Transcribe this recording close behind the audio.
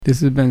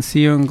This is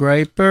Bentzion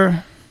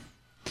Greiper,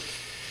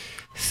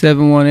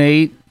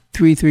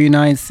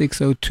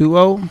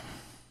 718-339-6020.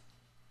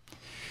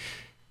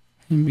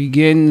 And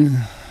begin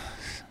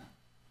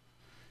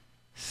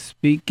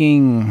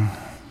speaking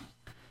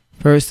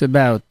first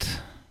about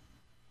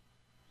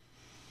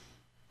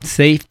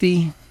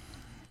safety,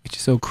 which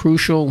is so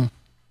crucial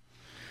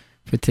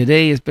for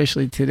today,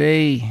 especially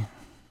today.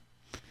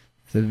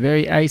 It's a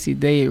very icy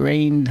day. It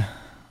rained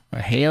or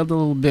hailed a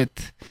little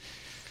bit.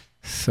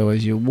 So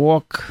as you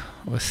walk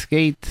or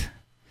skate,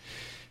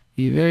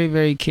 be very,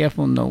 very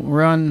careful. Don't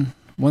run.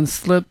 One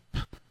slip,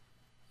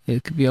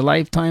 it could be a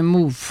lifetime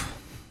move.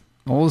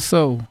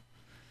 Also,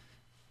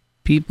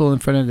 people in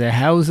front of their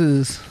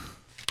houses,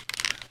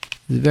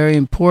 it's very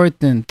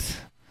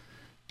important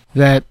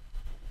that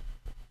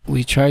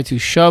we try to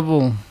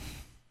shovel,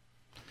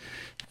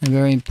 and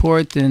very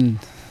important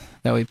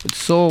that we put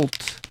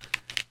salt,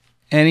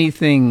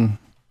 anything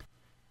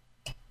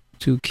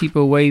to keep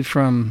away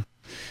from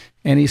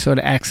any sort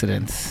of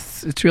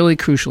accidents. It's really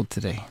crucial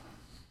today.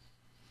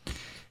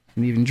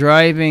 And even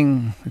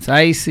driving, it's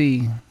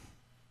icy,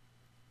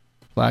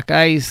 black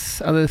ice,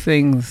 other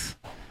things.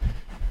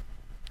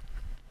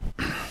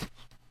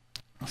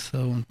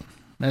 So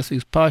last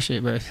week's Pasha,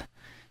 but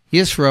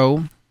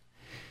Yisro,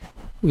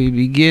 we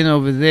begin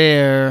over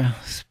there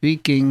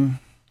speaking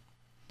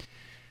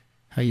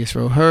how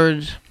Yisro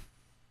heard,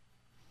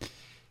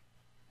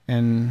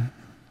 and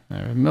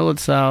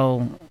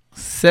Militzal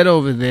said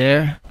over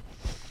there,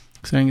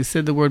 saying he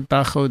said the word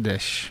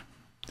Bachodesh,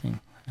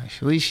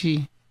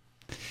 Shalishi,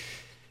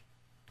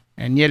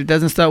 and yet it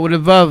doesn't start with a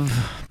Vav,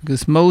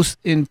 because most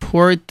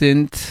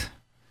important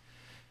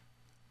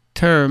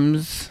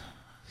terms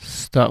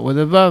start with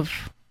a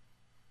Vav.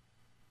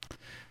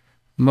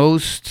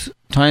 Most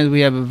times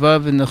we have a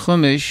Vav in the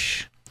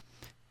Chumash,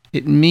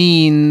 it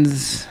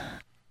means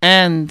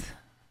and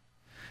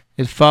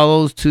it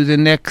follows to the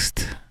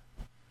next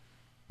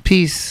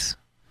piece.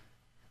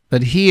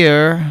 But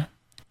here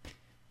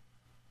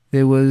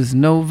there was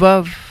no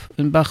Vav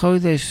in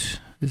Bachodesh.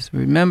 Just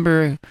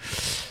remember,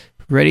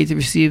 ready to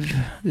receive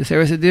the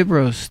Seres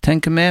Dibros,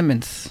 10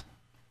 Commandments.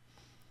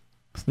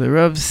 So the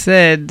Rav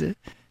said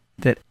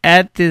that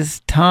at this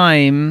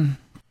time,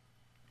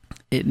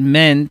 it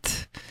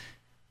meant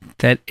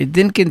that it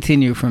didn't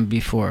continue from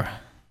before.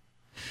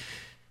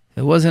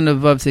 There wasn't a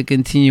Vav to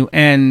continue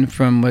and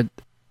from what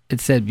it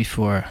said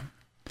before.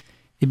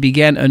 It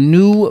began a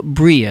new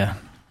Bria,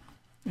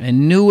 a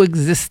new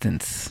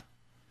existence,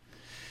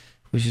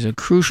 which is a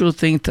crucial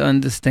thing to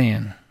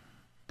understand.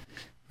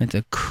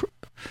 The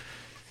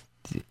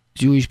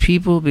Jewish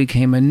people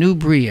became a new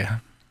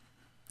Bria.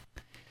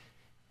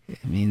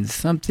 It means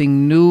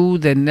something new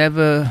that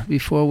never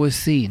before was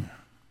seen.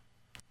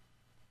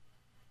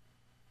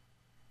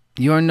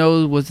 Your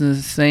nose wasn't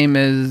the same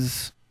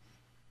as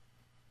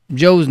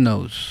Joe's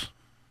nose.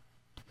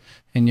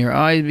 And your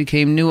eyes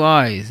became new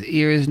eyes,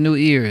 ears, new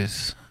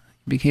ears.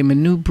 It became a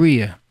new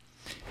Bria.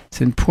 It's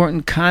an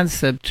important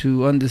concept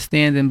to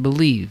understand and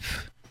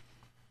believe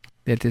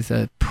that there's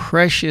a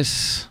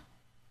precious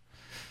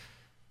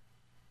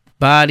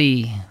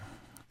body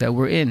that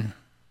we're in,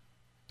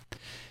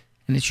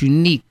 and it's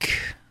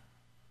unique.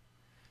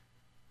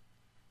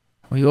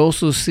 We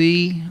also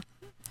see,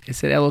 it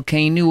said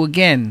Elokeinu knew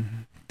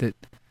again that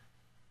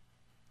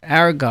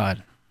our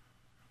God,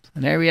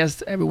 and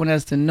everyone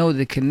has to know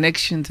the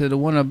connection to the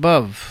one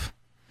above.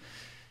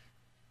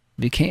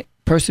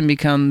 Person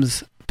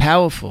becomes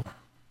powerful.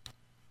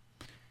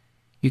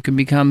 You can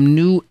become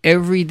new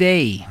every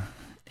day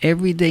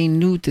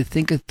new to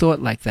think a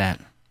thought like that.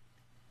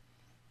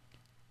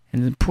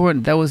 And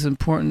important, that was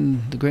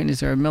important, the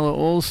greatness of our Miller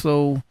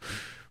also,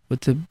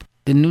 with the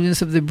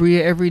newness of the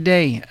Bria every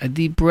day. A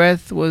deep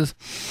breath was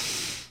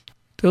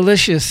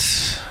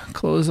delicious.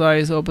 Close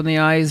eyes, open the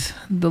eyes,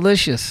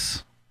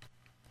 delicious.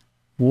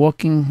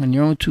 Walking on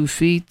your own 2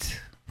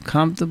 feet,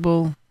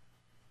 comfortable,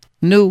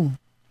 new.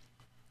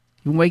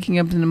 You're waking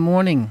up in the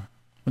morning,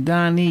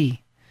 Udani.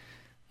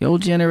 The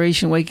old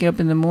generation waking up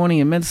in the morning,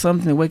 it meant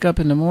something to wake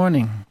up in the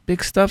morning.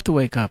 Big stuff to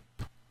wake up.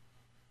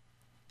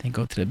 Then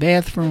go to the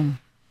bathroom.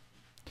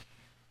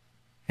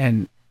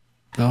 And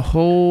the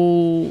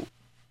whole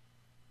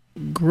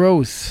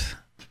growth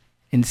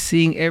in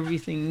seeing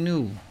everything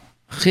new,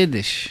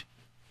 Chiddush,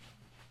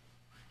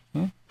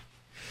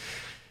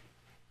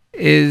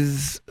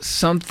 is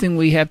something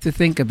we have to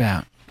think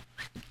about.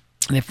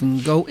 And if we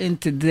can go in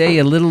today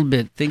a little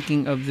bit,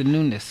 thinking of the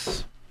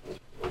newness.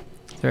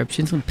 The Rabbi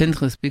Bentzion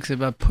Pinchas speaks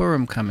about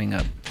Purim coming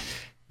up.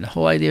 The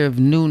whole idea of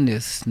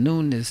newness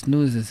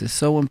is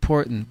so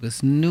important,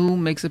 because new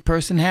makes a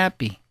person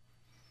happy.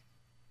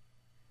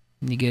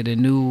 You get a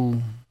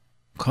new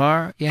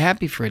car, you're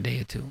happy for a day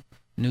or two.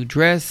 New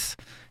dress,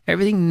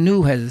 everything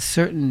new has a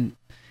certain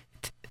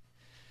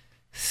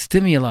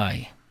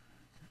stimuli.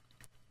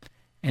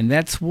 And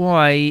that's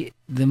why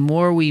the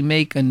more we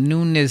make a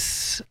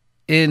newness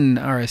in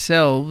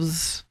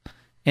ourselves,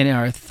 in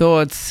our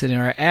thoughts, in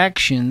our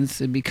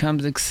actions, it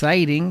becomes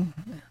exciting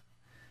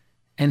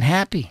and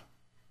happy.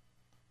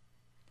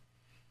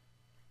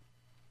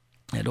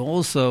 And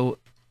also,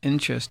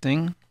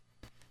 interesting,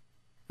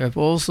 I've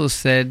also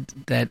said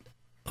that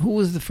who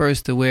was the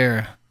first to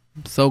wear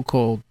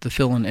so-called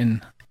tefillin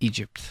in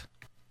Egypt?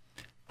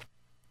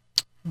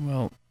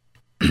 Well,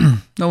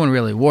 no one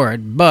really wore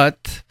it,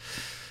 but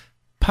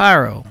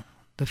Paro,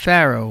 the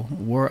Pharaoh,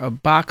 wore a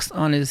box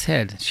on his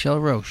head, Shel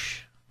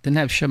Rosh. Didn't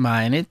have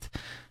Shema in it,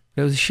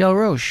 but it was Shel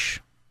Rosh.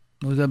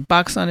 It was a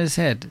box on his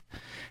head.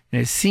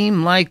 And it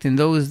seemed like in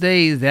those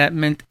days that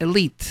meant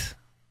elite,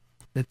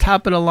 the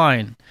top of the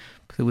line.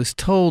 Because it was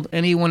told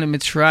anyone in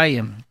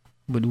Mitzrayim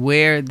would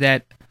wear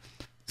that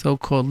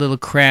so-called little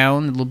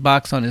crown, little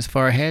box on his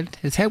forehead,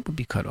 his head would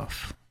be cut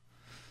off.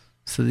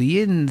 So the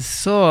Yidden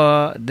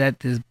saw that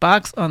this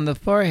box on the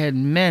forehead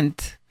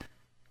meant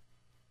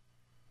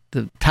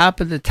the top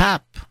of the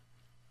top,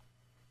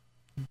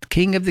 the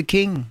king of the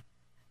king.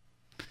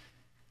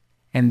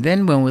 And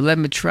then when we left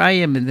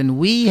Mitzrayim, and then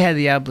we had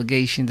the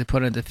obligation to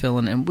put on the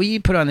tefillin, and we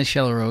put on the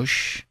Shel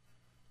Rosh,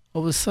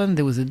 all of a sudden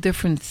there was a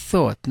different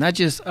thought. Not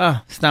just,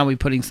 it's now we're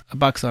putting a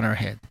box on our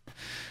head.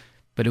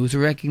 But it was a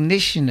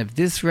recognition of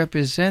this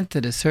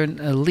represented a certain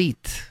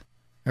elite,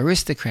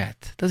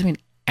 aristocrat. Doesn't mean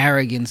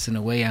arrogance in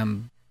a way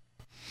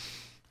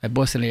I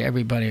boss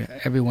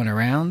everyone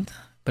around,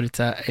 but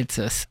it's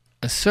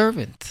a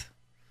servant.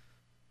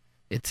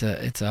 It's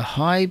a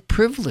high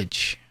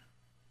privilege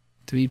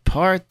to be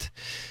part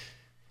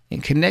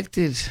and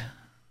connected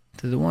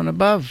to the one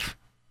above.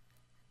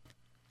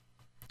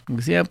 For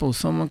example,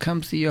 someone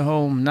comes to your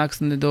home, knocks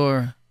on the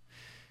door.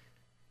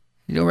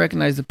 You don't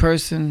recognize the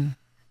person.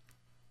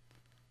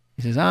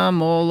 He says,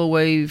 I'm all the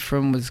way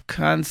from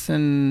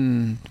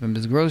Wisconsin, from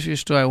this grocery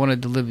store. I want to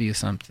deliver you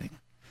something.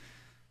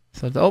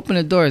 So to open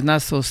the door is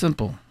not so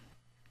simple.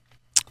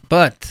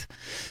 But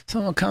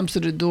someone comes to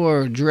the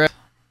door dressed,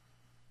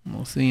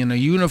 mostly in a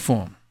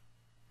uniform.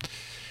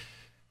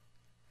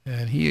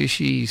 And he or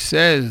she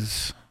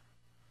says,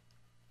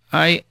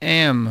 I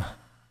am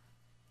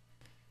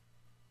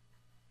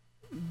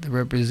the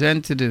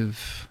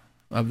representative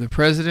of the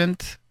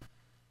president,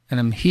 and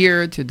I'm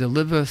here to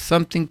deliver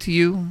something to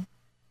you.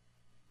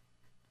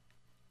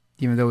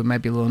 Even though we might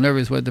be a little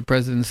nervous what the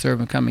president's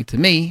servant coming to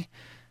me.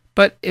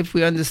 But if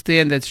we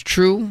understand that's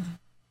true,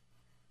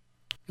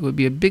 it would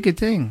be a bigger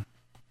thing.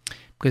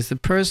 Because the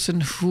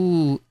person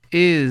who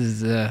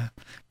is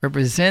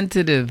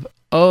representative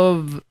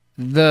of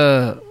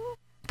the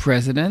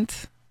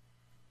president,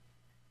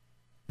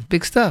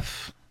 big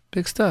stuff.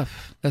 Big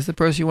stuff. That's the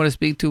person you want to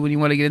speak to when you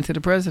want to get into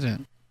the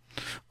president.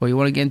 Or you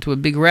want to get into a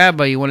big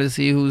rabbi, you want to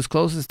see who's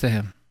closest to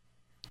him.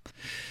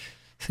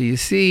 So you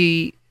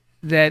see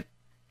that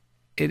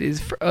it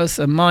is for us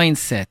a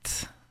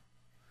mindset.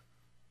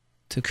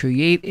 To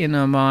create in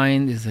our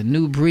mind is a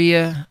new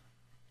Bria,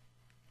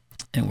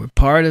 and we're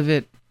part of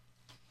it.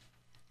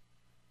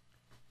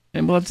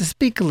 And we'll have to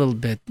speak a little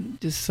bit,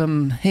 just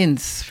some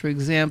hints. For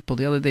example,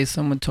 the other day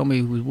someone told me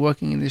who was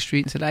walking in the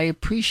street and said, I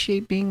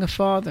appreciate being a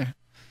father.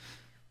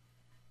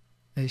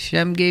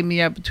 Hashem gave me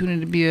the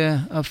opportunity to be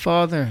a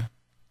father.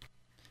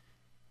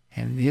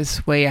 And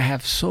this way I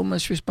have so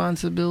much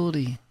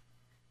responsibility,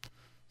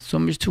 so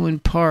much to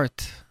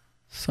impart,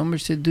 so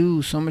much to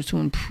do, so much to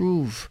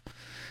improve.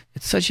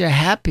 It's such a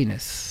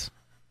happiness.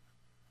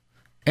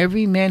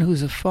 Every man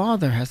who's a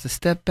father has to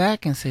step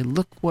back and say,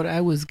 look what I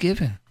was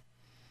given.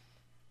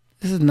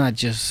 This is not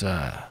just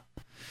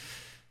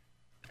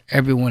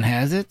everyone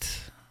has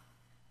it.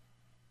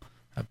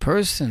 A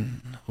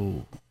person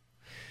who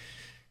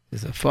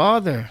is a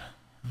father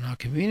in our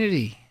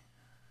community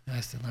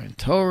has to learn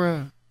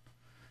Torah,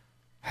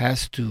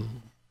 has to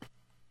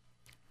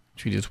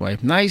treat his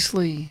wife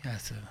nicely,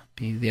 has to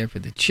be there for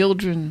the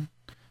children,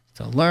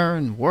 to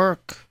learn,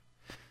 work.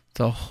 It's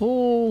a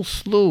whole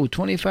slew,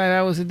 25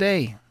 hours a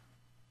day,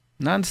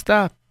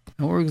 non-stop,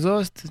 and we're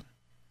exhausted.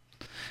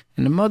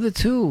 And the mother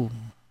too.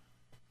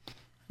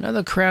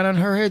 Another crown on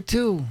her head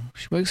too.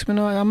 She wakes up and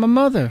I'm a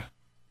mother.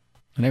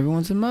 And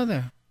everyone's a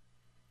mother.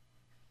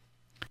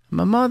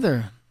 I'm a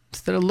mother.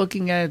 Instead of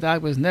looking at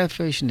Agba's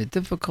nefesh and the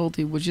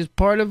difficulty, which is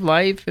part of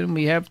life, and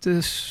we have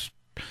to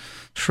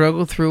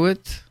struggle through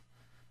it.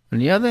 On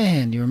the other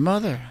hand, your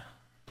mother,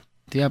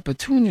 the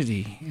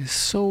opportunity is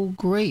so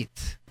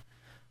great.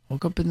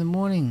 Woke up in the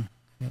morning,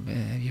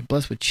 you're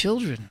blessed with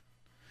children,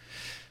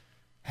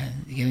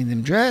 and getting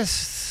them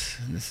dressed.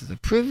 And this is a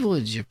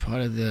privilege. You're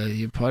part of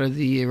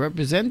the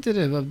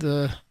representative of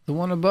the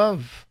one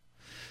above,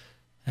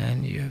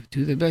 and you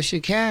do the best you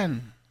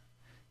can.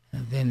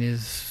 And then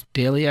there's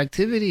daily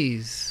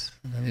activities,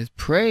 and then there's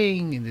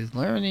praying, and there's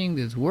learning,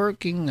 there's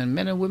working, and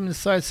men and women's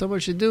side so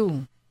much to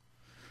do.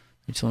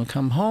 You just want to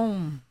come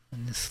home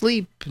and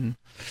sleep. And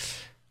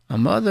a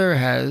mother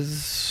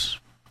has,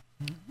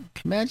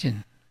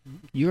 imagine,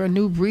 you're a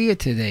new Bria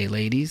today,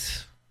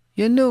 ladies.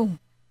 You're new.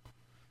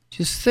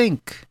 Just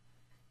think.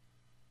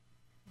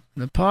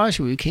 In the Parsha,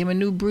 we became a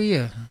new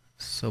Bria.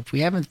 So if we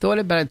haven't thought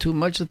about it too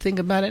much, let's think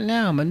about it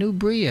now. I'm a new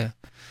Bria.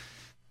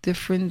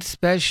 Different,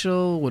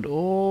 special, with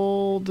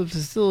all the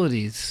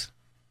facilities.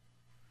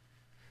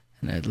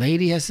 And that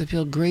lady has to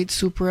feel great,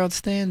 super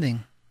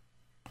outstanding.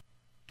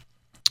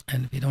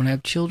 And if you don't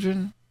have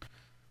children,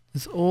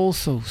 There's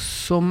also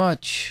so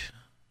much.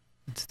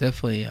 It's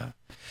definitely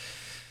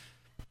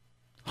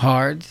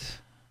hard,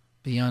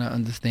 beyond our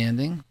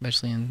understanding,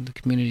 especially in the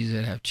communities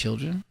that have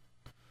children.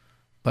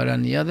 But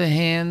on the other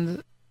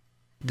hand,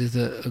 there's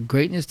a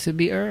greatness to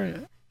be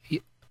earned.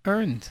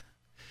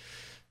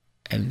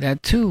 And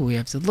that too, we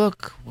have to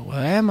look, what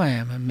am I?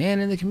 I'm a man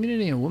in the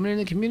community, a woman in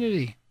the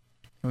community.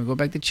 And we go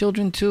back to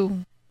children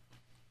too.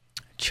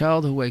 A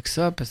child who wakes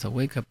up has to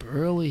wake up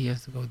early, he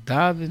has to go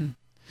daven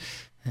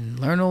and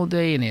learn all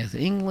day, and he has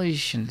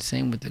English, and the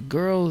same with the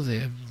girls, they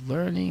have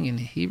learning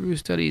and Hebrew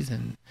studies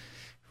and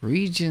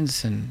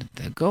regents, and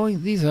they're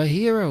going, these are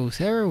heroes,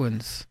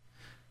 heroines.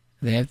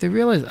 They have to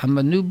realize, I'm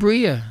a new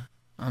Bria.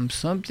 I'm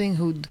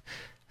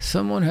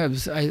someone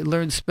has, I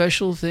learned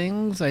special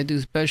things, I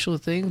do special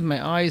things,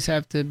 my eyes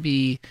have to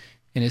be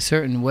in a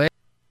certain way.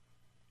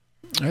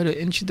 I heard an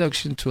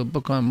introduction to a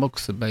book on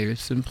Muksa by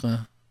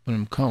Simcha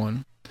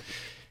Cohen,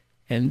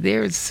 and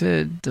there it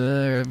said,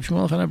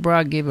 Shmuel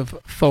Chanabra gave a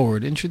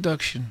forward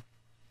introduction.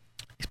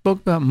 He spoke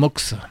about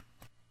Muksa.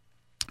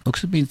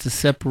 Muksa means the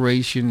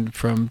separation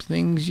from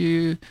things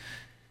you're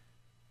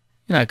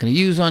not going to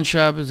use on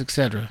Shabbos,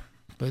 etc.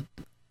 But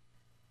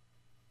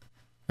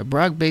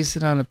Brag based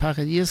it on a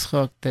Pachad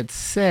Yitzchak that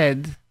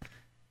said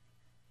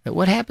that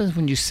what happens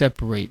when you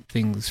separate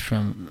things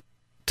from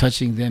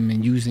touching them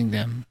and using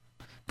them?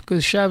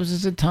 Because Shabbos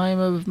is a time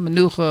of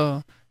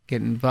menucha,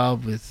 get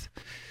involved with.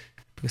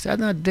 Because on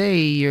that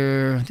day,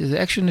 there's an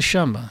extra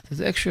neshama,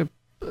 there's extra,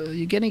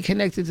 you're getting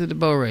connected to the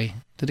Borei,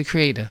 to the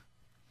Creator.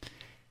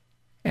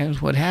 And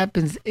what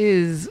happens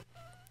is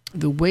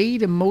the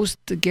most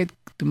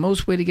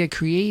way to get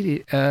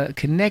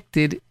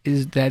connected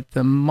is that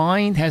the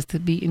mind has to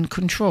be in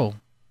control.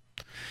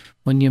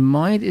 When your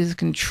mind is in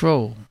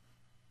control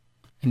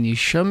and your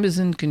shum is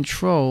in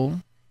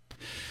control,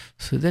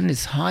 so then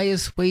it's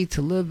highest way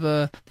to live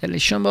that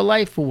neshama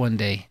life for one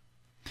day.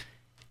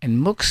 And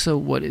muksa,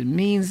 what it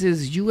means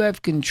is you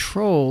have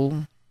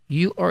control.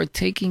 You are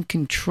taking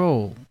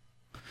control,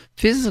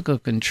 physical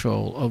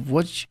control of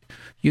what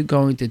you're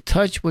going to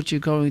touch, what you're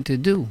going to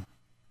do.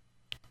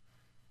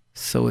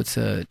 So it's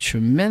a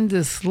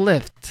tremendous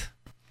lift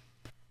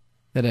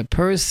that a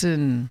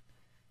person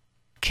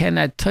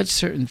cannot touch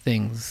certain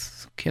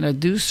things, cannot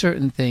do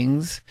certain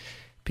things,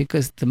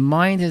 because the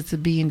mind has to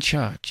be in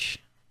charge.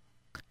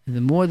 And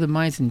the more the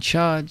mind's in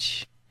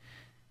charge,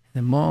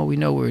 the more we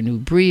know we're a new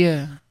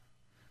Bria,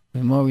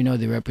 the more we know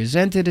the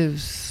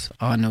representatives,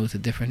 our nose are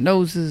different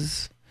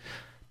noses,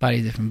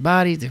 body different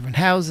bodies, different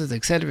houses,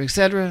 etc.,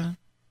 etc.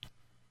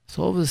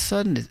 So all of a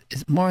sudden,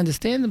 it's more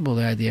understandable,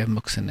 the idea of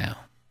muksa now.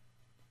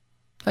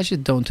 Not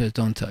just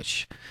don't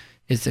touch.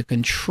 It's the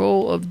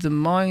control of the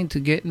mind to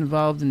get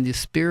involved in the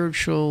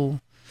spiritual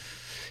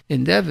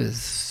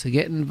endeavors, to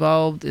get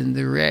involved in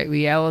the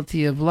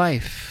reality of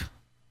life.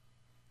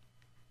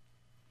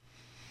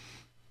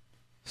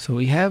 So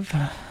we have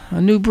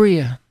a new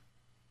Bria.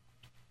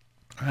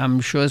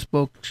 I'm sure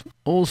spoke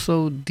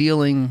also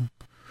dealing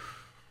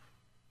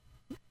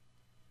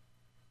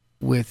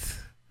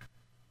with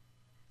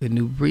the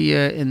new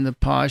Bria in the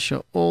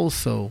Pasha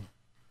also.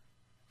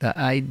 The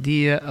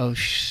idea of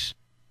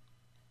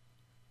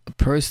a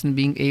person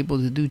being able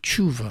to do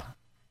tshuva.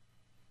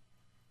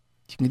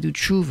 You can do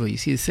tshuva. You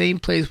see, the same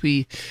place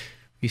we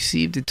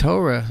received the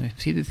Torah,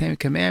 received the Ten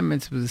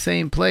Commandments, was the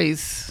same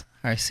place,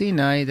 Har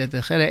Sinai, that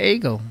the Cheder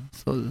Egel.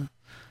 So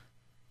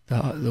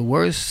the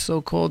worst,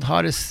 so-called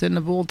hardest sin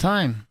of all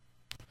time.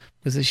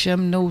 Because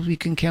Hashem knows we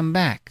can come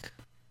back.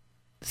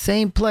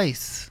 Same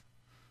place.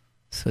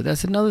 So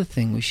that's another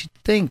thing we should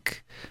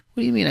think.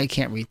 What do you mean I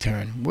can't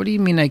return? What do you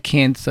mean I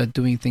can't start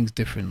doing things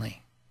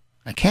differently?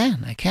 I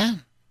can.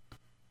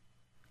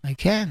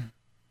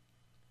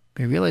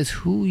 You realize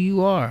who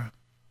you are.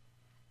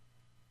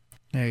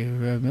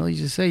 Millie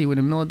just said, you win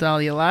 $1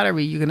 million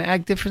lottery, you're going to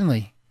act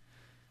differently.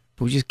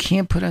 But we just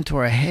can't put it into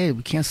our head.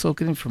 We can't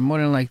soak it in for more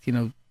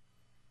than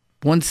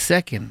 1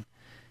 second.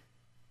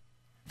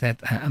 That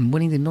I'm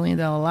winning the $1 million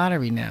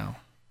lottery now.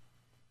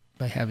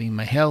 By having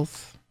my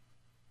health.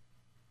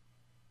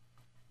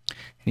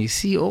 And you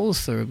see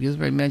also, because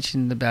I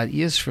mentioned about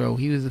Yisro,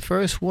 he was the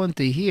first one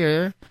to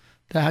hear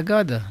the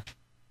Haggadah.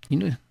 You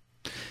know,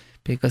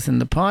 because in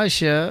the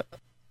Pasha,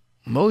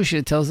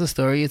 Moshe tells the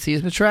story, it's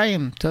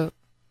Mitzrayim to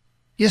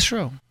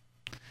Yisro.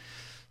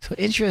 So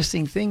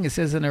interesting thing, it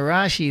says in a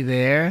Rashi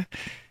there,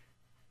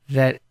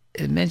 that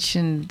it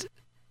mentioned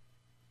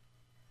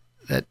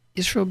that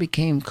Yisro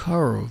became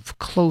Karov,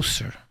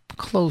 closer.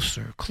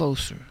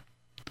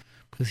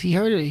 Because he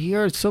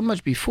heard so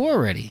much before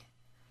already.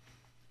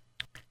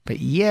 But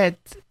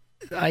yet,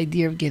 the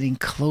idea of getting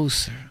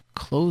closer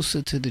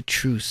to the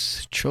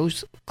truth,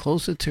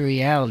 closer to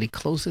reality,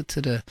 closer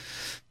to the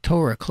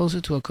Torah,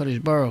 closer to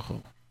HaKadosh Baruch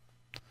Hu.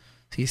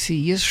 So you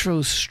see,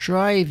 Yisro's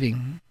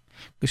striving,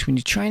 because when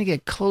you're trying to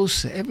get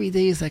closer, every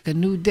day is like a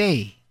new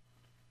day.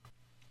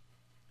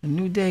 A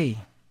new day.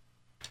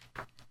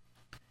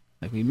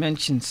 Like we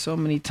mentioned so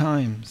many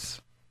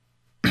times,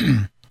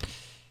 that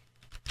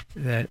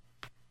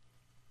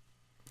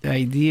the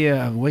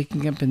idea of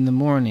waking up in the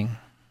morning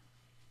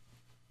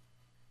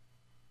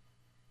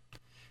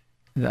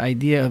The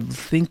idea of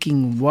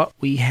thinking what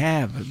we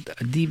have,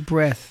 a deep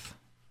breath.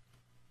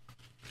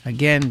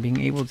 Again,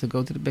 being able to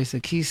go to the base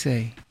of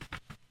Kisei.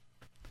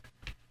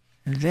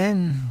 And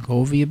then go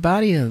over your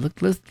body.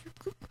 Let's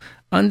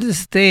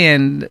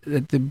understand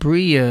that the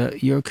Bria,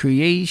 your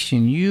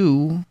creation,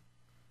 you,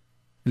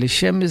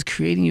 Hashem is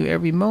creating you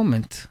every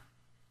moment.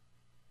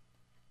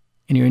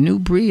 And you're a new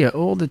Bria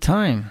all the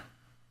time.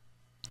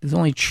 There's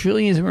only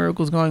trillions of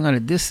miracles going on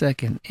at this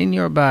second in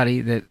your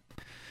body that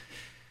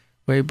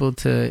we're able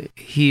to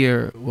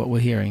hear what we're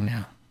hearing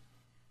now.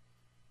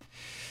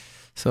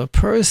 So a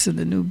person,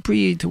 the new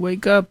Bria, to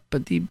wake up, a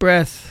deep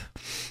breath.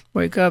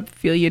 Wake up,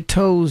 feel your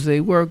toes,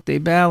 they work, they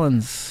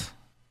balance.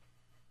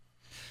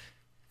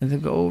 And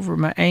then go over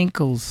my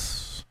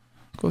ankles.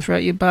 Go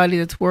throughout your body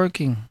that's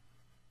working.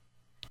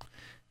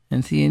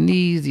 And to your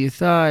knees, your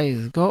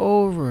thighs, go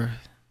over.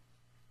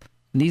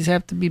 Knees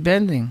have to be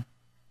bending.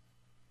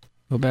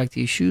 Go back to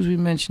your shoes we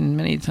mentioned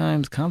many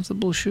times.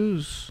 Comfortable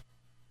shoes.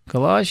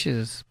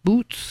 Galoshes.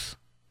 Boots.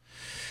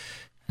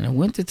 In the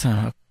wintertime,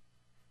 how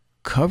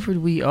covered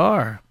we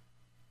are.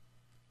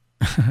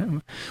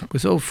 We're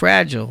so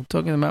fragile.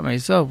 Talking about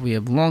myself, we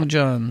have long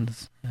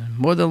johns. And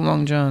more than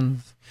long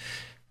johns.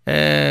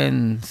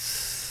 And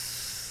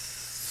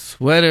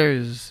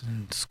sweaters.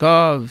 And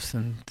scarves.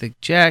 And thick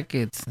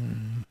jackets.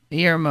 And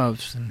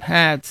earmuffs. And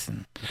hats.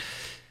 And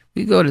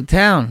we go to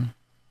town.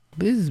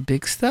 This is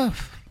big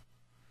stuff.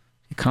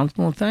 You're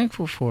comfortable and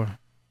thankful for.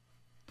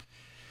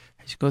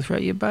 As you go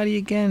throughout your body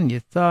again,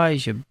 your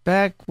thighs, your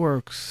back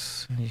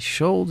works, and your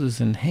shoulders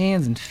and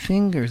hands and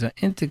fingers are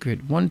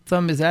integrated. One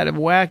thumb is out of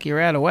whack,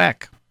 you're out of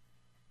whack.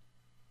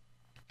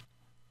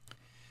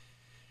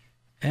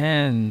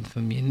 And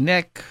from your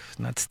neck, it's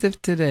not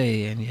stiff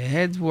today, and your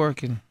head's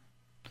working.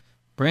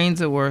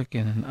 Brains are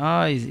working, and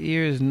eyes,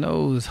 ears,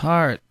 nose,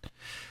 heart.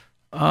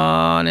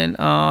 On and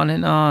on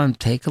and on.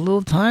 Take a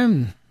little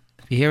time.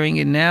 If you're hearing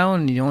it now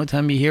and the only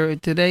time you hear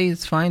it today,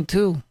 it's fine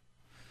too.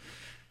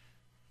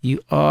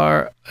 You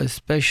are a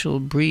special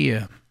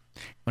Bria.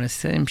 When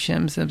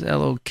Hashem says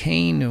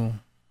Elokeinu,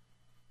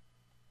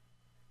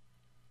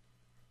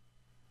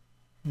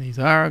 He's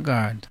our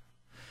God.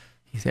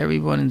 He's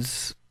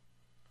everyone's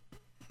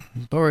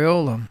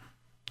Boreolam.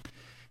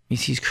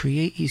 Means He's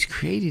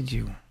created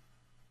you.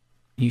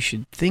 You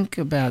should think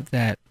about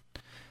that.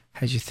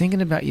 As you're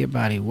thinking about your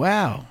body,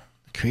 wow,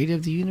 the creator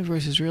of the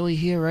universe is really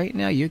here right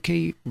now.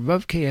 Yud-Kei,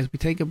 Vav-Kei, as we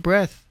take a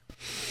breath.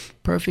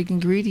 Perfect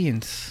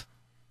ingredients.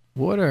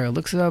 Water,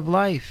 elixir of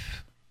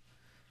life.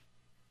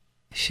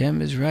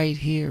 Hashem is right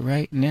here,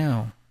 right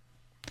now.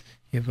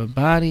 You have a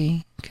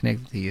body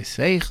connected to your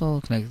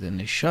seichel, connected to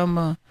the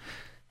neshama,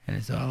 and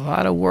there's a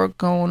lot of work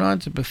going on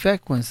to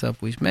perfect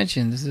oneself. We've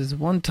mentioned this is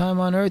one time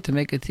on earth to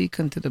make a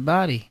tikkun to the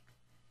body.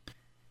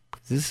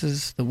 This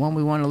is the one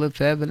we want to live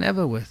forever and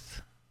ever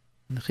with.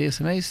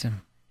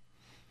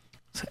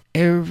 So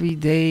every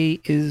day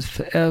is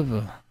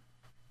forever.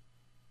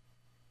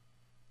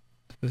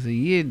 As a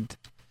yid,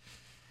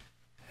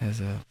 as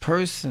a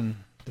person,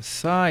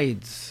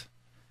 decides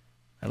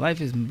my life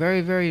is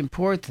very, very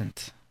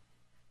important.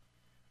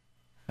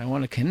 I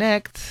want to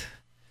connect.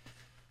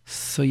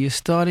 So you're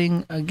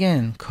starting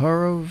again.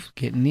 Korov,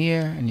 get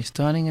near, and you're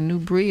starting a new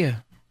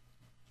Bria.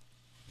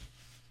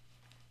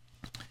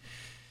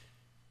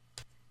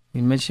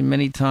 We mentioned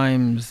many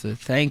times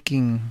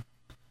thanking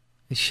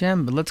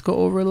Hashem, but let's go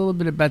over a little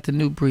bit about the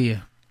new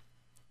Bria.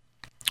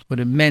 What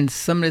it meant,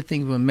 some of the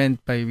things were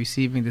meant by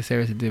receiving the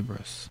Seres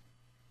Dibros.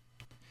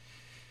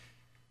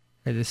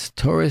 This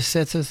Torah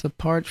sets us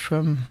apart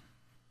from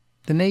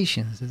the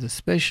nations. There's a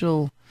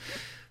special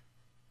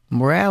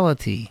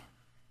morality,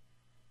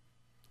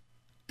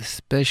 a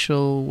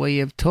special way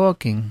of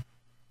talking,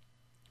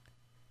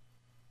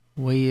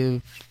 way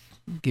of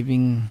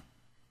giving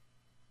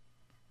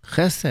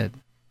chesed,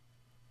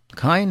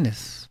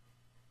 kindness,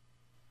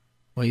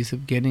 ways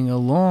of getting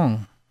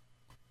along.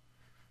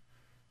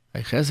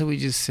 Like chesed we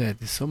just said,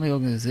 there's so many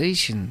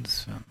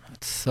organizations, from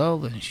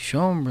Hatzal and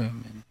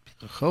Shomrim and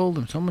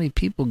Cholim, so many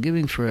people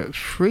giving for it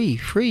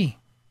free.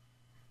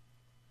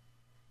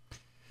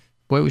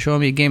 Boy was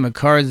showing me a game of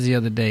cards the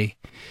other day,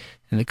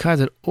 and the cards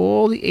had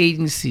all the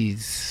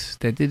agencies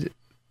that did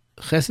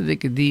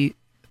chesed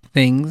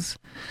things,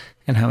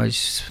 and how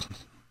much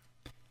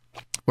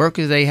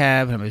workers they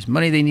have, how much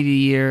money they need a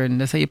year, and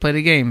that's how you play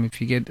the game.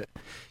 If you get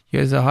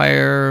yours a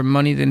higher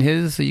money than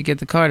his, so you get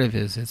the card of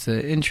his. It's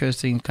an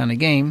interesting kind of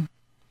game,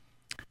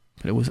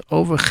 but it was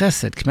over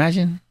chesed. Can you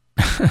imagine?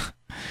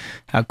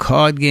 How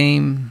card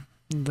game,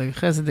 like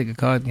chesed, a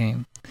card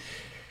game.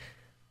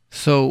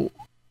 So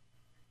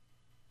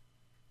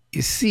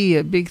you see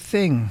a big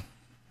thing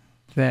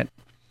that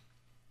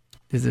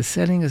there's a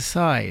setting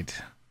aside,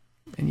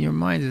 in your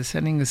mind is a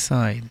setting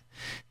aside.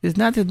 It's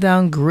not to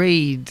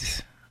downgrade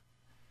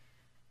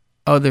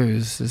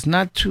others. It's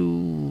not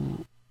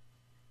to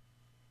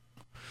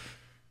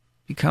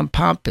become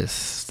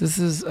pompous. This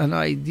is an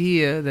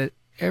idea that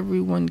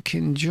everyone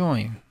can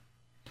join.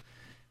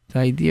 The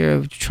idea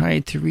of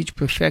trying to reach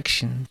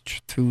perfection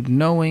through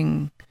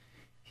knowing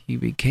he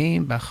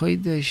became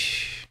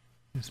B'chodesh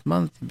This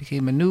month it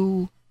became a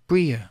new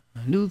bria,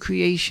 a new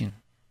creation.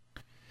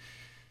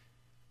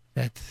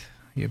 That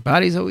your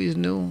body's always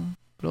new,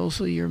 but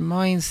also your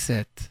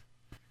mindset.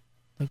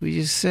 Like we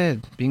just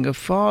said, being a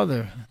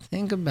father,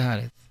 think about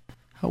it.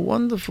 How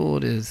wonderful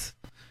it is.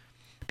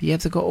 But you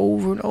have to go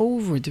over and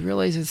over to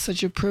realize it's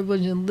such a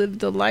privilege and live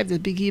the life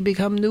that you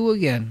become new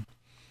again.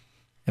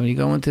 And when you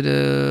go into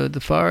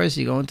the forest,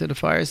 you go into the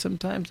fire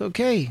sometimes,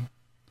 okay.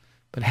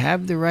 But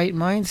have the right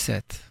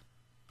mindset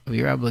of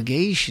your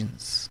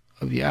obligations,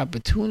 of your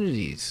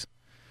opportunities,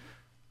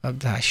 of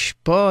the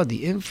hashpah,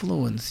 the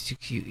influence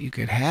you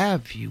could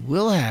have, you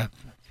will have,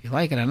 if you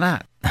like it or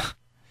not.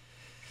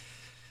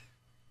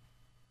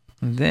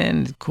 And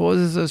then it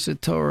causes us, the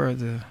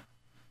Torah,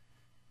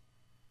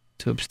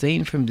 to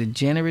abstain from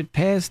degenerate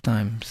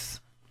pastimes.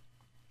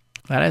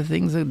 A lot of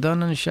things are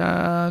done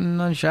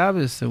on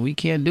Shabbos, so we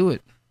can't do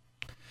it.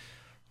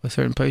 Or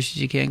certain places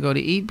you can't go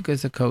to eat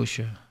because of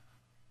kosher.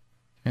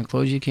 And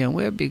clothes you can't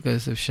wear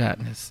because of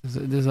shatnez.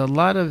 There's a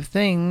lot of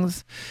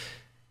things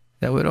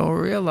that we don't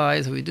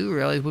realize. We do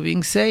realize we're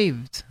being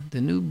saved.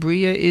 The new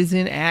bria is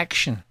in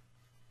action.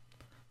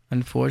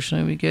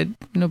 Unfortunately, we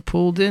get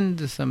pulled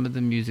into some of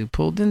the music,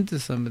 pulled into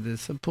some of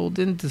this, pulled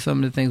into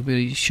some of the things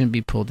we shouldn't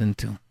be pulled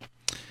into.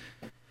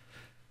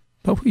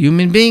 But we're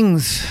human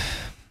beings,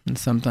 and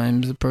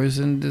sometimes a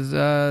person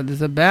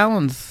there's a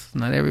balance.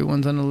 Not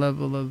everyone's on a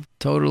level of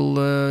total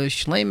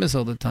shleimus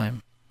all the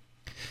time.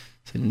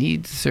 So you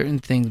need certain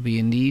things, but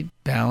you need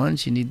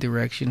balance. You need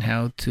direction.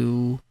 How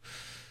to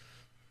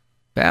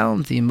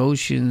balance the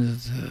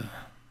emotions,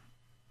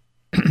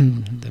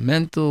 the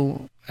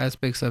mental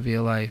aspects of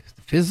your life,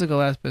 the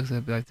physical aspects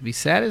of your life, to be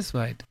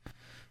satisfied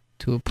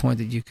to a point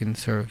that you can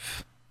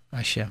serve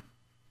Hashem.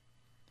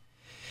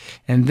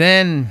 And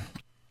then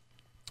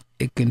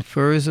it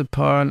confers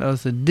upon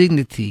us a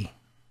dignity,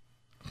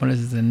 upon us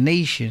as a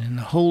nation and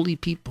a holy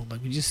people,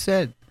 like we just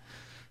said.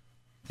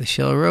 The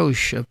Shel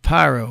Rosh of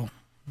Paro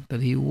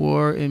that he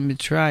wore in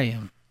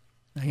Mitzrayim.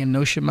 Again,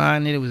 no Shema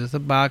in it. It was just a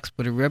box,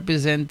 but it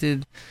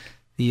represented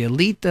the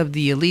elite of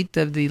the elite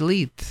of the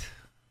elite.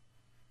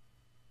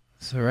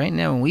 So right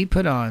now, when we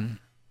put on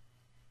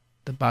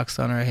the box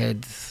on our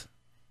heads,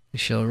 the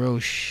Shel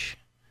Rosh,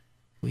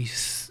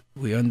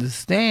 we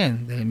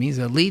understand that it means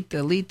elite,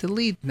 elite,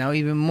 elite. Now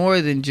even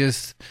more than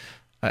just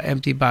an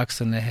empty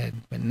box on the head.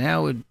 But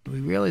now we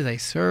realize I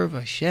serve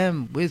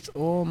Hashem with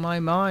all my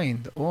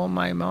mind,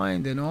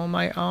 and all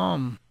my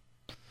arms.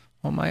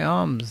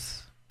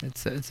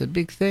 It's a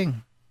big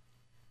thing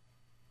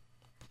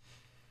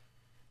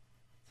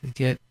to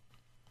get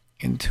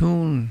in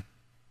tune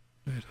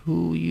with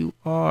who you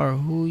are.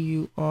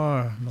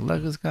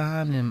 Melechus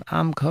Kahanim,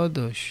 Am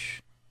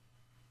Kadosh,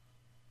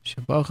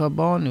 Shabbat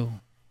Rabanu.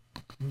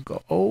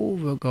 Go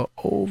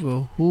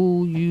over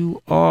who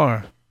you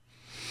are.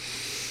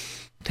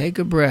 Take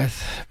a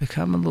breath.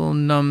 Become a little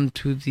numb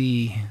to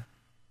the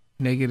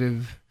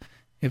negative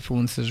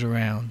influences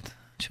around.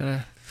 Try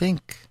to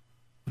think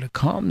with a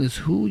calmness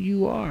who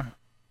you are.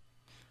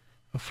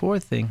 A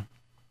fourth thing,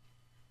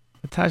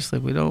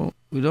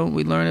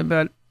 we learn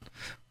about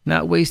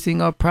not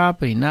wasting our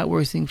property, not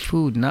wasting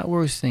food, not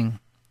wasting.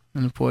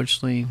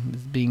 Unfortunately,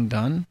 it's being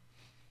done.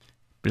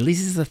 But at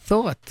least it's a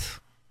thought.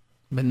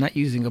 But not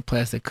using a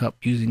plastic cup,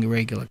 using a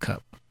regular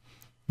cup.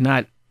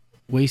 Not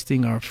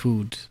wasting our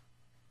food.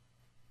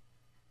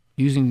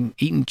 Eating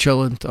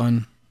cholent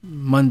on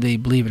Monday,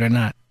 believe it or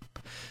not.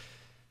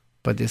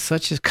 But there's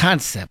such a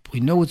concept. We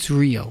know it's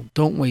real.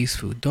 Don't waste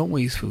food. Don't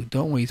waste food.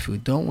 Don't waste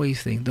food. Don't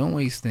waste things. Don't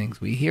waste things.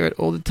 We hear it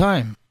all the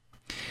time.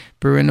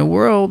 But in the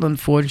world,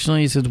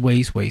 unfortunately, it says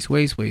waste.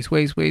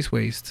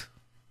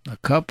 A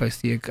cup, I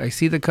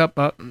see the cup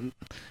up.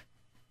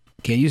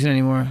 Can't use it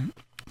anymore.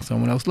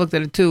 Someone else looked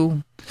at it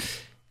too.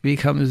 It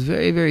becomes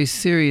very, very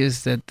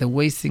serious that the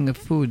wasting of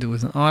food. There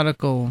was an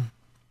article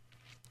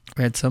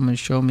I had someone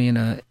show me in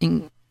an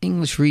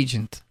English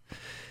Regent,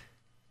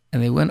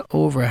 and they went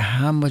over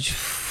how much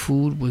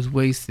food was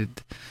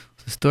wasted.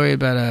 It's a story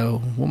about a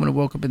woman who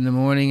woke up in the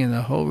morning and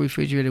the whole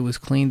refrigerator was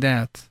cleaned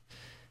out,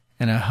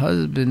 and her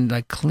husband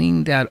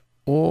cleaned out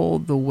all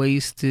the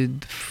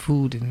wasted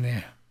food in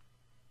there.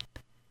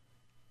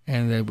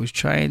 And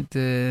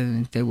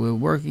they were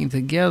working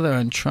together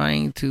on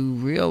trying to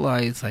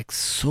realize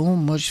so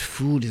much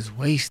food is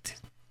wasted.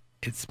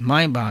 It's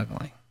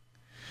mind-boggling.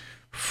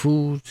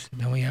 Food,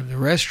 then we have the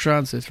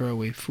restaurants that throw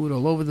away food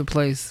all over the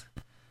place.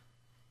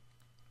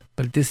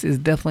 But this is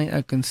definitely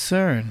a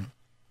concern.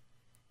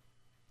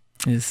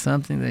 It is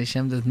something that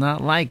Hashem does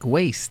not like,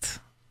 waste.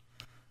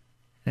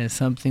 And it's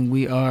something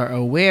we are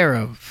aware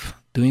of.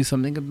 Doing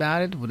something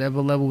about it,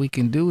 whatever level we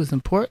can do, is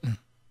important.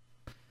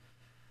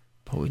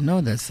 But we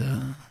know that's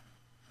a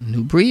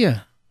new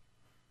bria.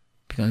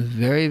 Becomes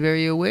very,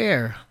 very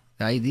aware.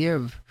 The idea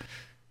of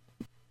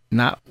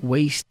not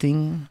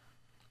wasting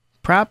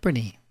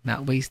property,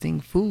 not wasting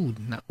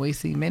food, not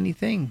wasting many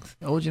things.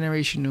 The old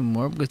generation knew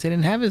more because they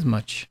didn't have as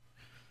much.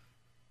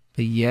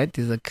 But yet,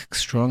 there's a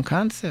strong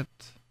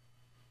concept.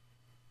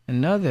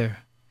 Another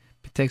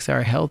protects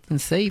our health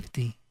and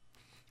safety.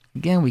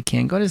 Again, we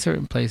can't go to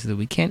certain places.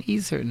 We can't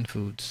eat certain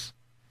foods.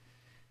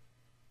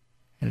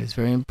 And it's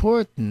very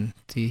important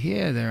to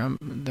hear the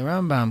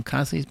Rambam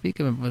constantly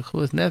speaking of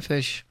Mechus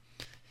Nefesh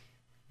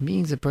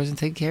means a person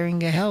take care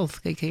of your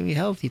health. Take care of your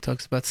health. He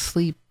talks about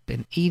sleep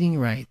and eating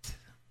right.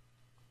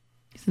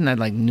 Isn't that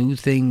like new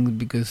thing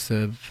because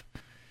of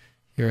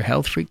you're a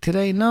health freak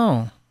today?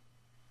 No.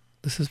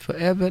 This is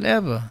forever and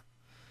ever.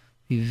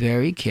 Be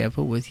very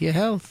careful with your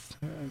health.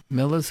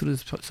 Miller, as soon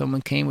as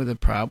someone came with a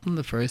problem,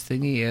 the first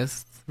thing he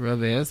asked,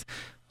 Rav asked,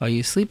 are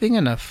you sleeping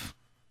enough?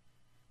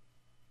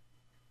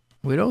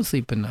 We don't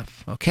sleep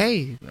enough.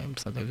 Okay,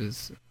 sometimes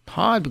it's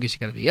hard because you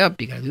got to be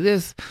up, you got to do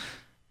this.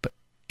 But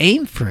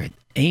aim for it.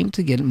 Aim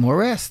to get more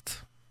rest.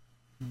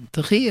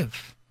 To chiyuv.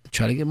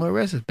 Try to get more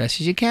rest as best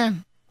as you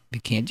can. If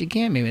you can't, you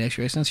can't. Maybe an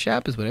extra rest on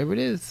Shabbos, whatever it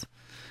is.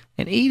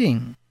 And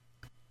eating.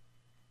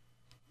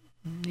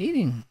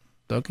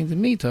 Talking to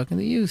me, talking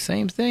to you,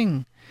 same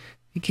thing.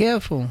 Be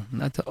careful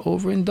not to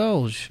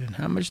overindulge. And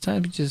how much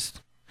time you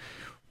just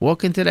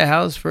walk into the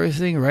house first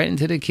thing, right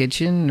into the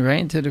kitchen,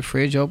 right into the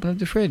fridge, open up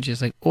the fridge.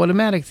 It's like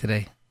automatic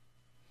today.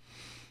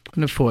 But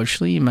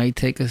unfortunately, you might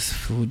take us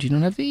food you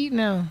don't have to eat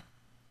now.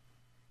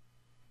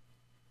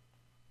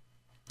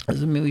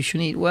 Doesn't mean we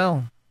shouldn't eat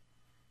well.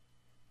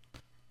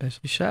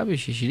 Especially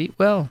Shabbos, you should eat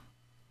well.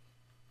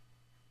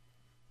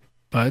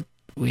 But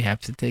we have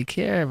to take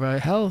care of our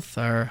health,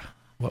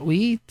 what we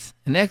eat,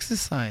 and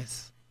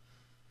exercise.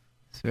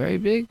 It's very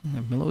big.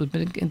 I've always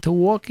been into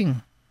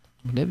walking.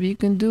 Whatever you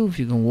can do, if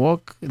you can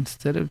walk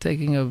instead of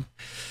taking a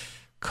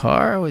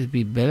car, it would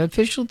be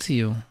beneficial to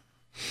you.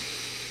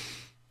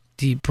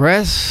 Deep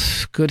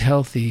breaths, good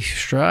healthy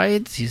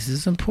strides. This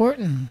is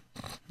important.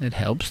 It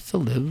helps to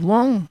live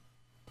long.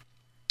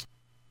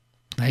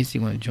 Nice,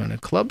 you want to join a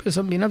club or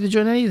something, you don't have to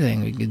join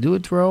anything. We can do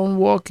it through our own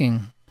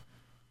walking.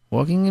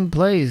 Walking in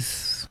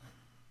place.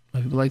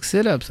 Some people like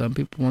sit-ups. Some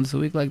people once a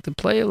week like to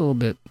play a little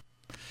bit.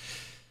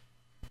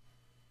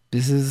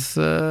 This is,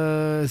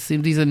 it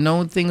seems these are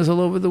known things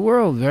all over the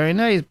world. Very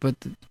nice, but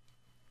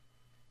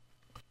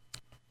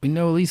we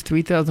know at least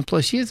 3,000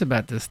 plus years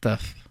about this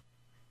stuff.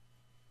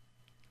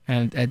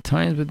 And at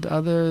times with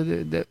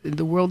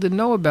the world didn't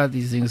know about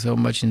these things so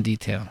much in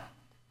detail.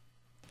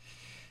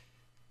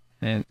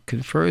 And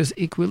confers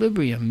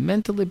equilibrium,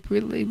 mental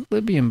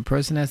equilibrium. A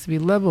person has to be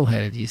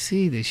level-headed. You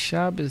see, the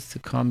Shabbos to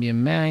calm your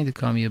mind, to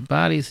calm your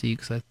body, so you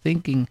can start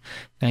thinking,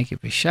 thank you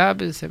for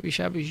Shabbos. Every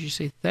Shabbos you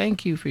say,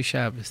 thank you for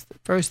Shabbos.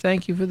 First,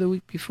 thank you for the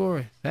week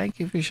before. Thank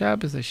you for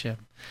Shabbos, Hashem.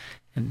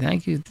 And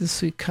thank you this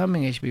week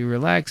coming. I should be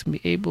relaxed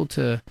and be able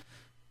to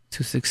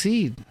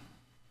succeed.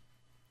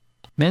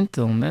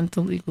 Mental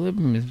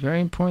equilibrium is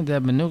very important to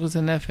have menuchas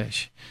and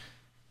nefesh.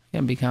 You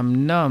can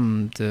become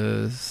numb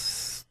to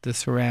the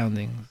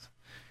surroundings.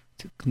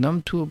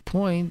 Numb to a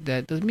point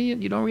that doesn't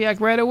mean you don't react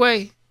right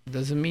away. It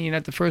doesn't mean you're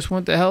not the first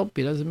one to help.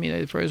 It doesn't mean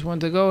you're the first one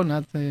to go.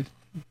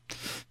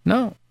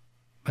 No.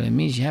 But it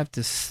means you have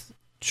to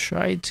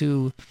try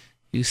to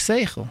use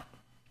seichel.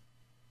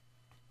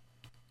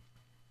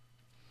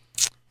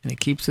 And it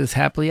keeps us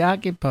happily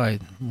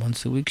occupied.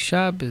 Once a week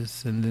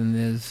Shabbos, and then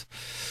there's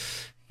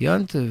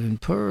Yontiv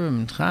and Purim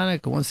and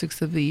Chanukah.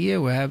 1/6 of the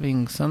year we're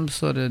having some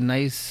sort of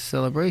nice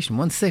celebration.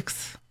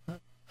 1/6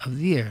 of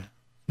the year.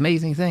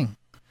 Amazing thing.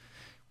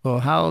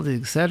 Well,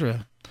 holidays,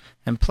 etc.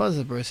 And plus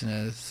a person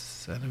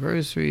has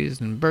anniversaries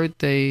and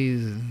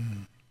birthdays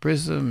and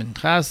brism and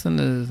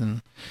chasanas,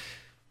 and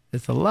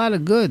it's a lot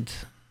of good.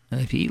 And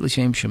if you eat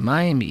l'shem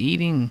shemayim, you're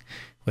eating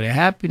with a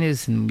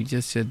happiness. And we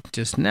just said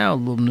just now, a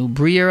little new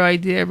Bria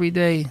idea every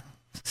day.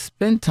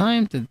 Spend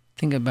time to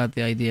think about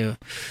the idea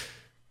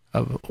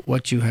of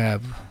what you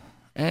have.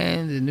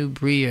 And the new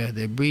Bria,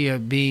 the Bria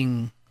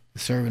being the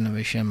servant of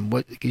Hashem,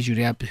 what gives you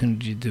the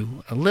opportunity to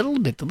do? A little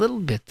bit.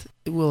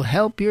 It will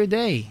help your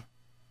day.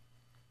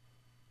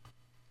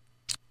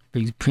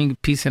 Bring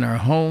peace in our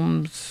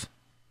homes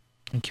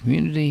and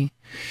community.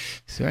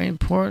 It's very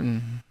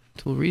important.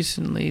 Until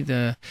recently,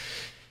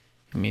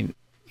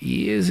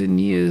 years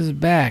and years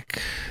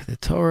back, the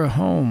Torah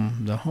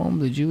home,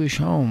 the Jewish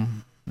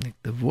home, like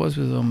divorce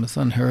was almost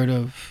unheard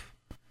of.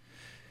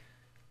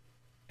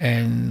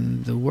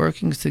 And the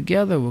workings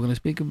together, we're going to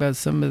speak about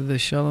some of the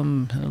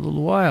Shalom in a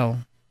little while.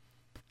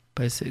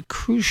 But it's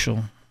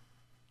crucial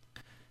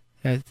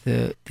that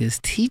there's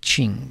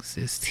teachings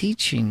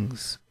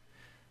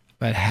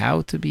about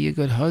how to be a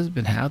good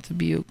husband, how to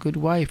be a good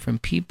wife, from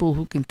people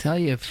who can tell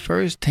you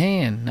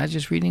firsthand, not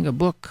just reading a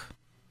book.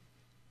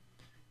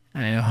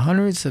 And I know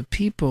hundreds of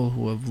people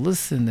who have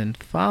listened and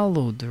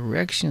followed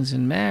directions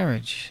in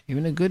marriage.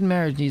 Even a good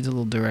marriage needs a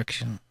little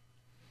direction.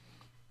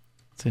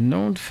 It's a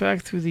known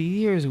fact through the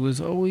years. It was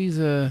always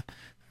a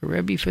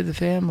Rebbe for the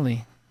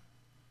family.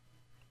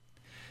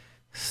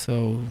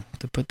 So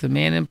to put the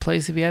man in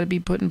place if he had to be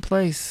put in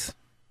place.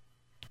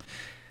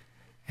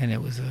 And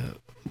it was a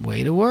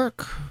way to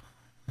work.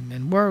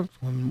 Men worked,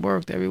 women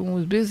worked, everyone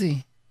was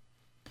busy.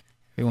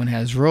 Everyone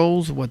has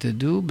roles of what to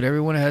do, but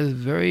everyone has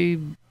very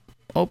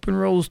open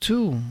roles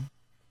too.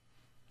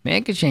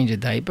 Man could change a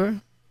diaper.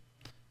 And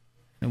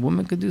a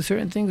woman could do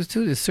certain things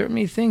too. There's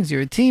certainly things.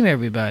 You're a team,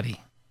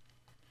 everybody.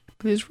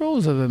 There's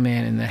roles of a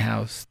man in the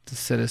house to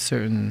set a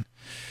certain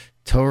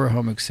Torah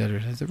home, etc.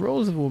 It has the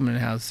roles of a woman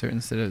in a house,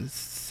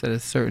 set a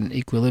certain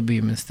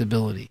equilibrium and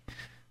stability.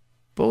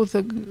 Both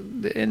are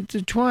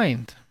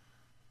intertwined.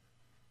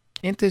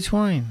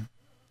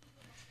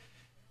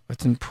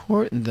 What's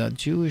important, the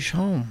Jewish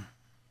home,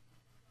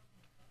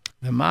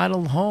 the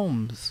model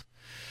homes,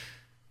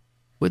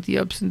 with the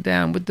ups and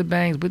downs, with the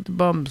bangs, with the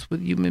bumps,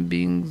 with human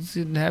beings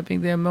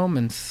having their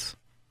moments.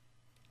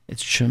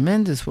 It's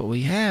tremendous what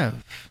we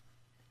have.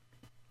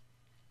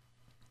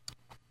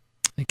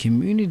 The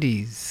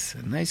communities,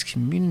 nice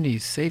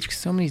communities, safe.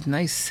 So many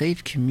nice,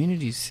 safe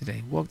communities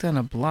today. Walk down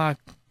a block,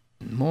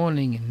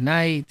 morning and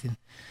night, and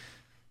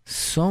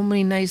so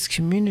many nice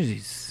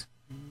communities.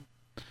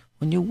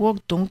 When you walk,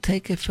 don't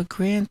take it for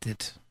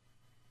granted.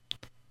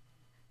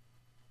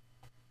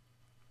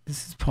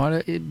 This is part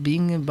of it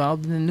being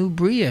involved in the new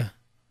Bria.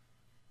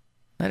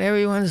 Not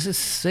everyone is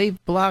just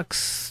safe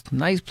blocks,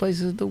 nice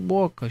places to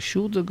walk, a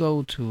shul to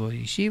go to, a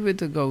yeshiva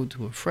to go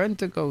to, a friend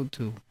to go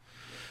to.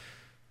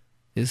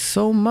 There's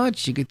so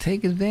much you could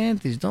take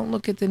advantage. Don't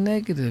look at the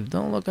negative.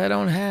 Don't look, I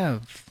don't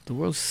have. The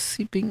world's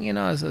seeping in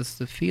us. It's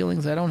the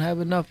feelings, I don't have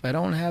enough. I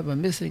don't have,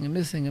 I'm missing.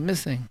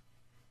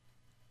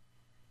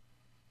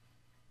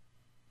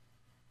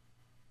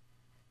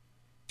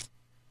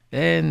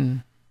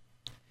 Then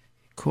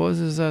it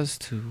causes us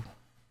to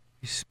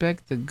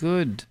respect the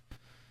good.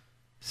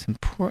 It's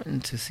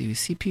important to see. We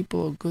see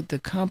people are good, to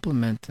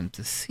compliment them,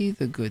 to see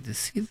the good,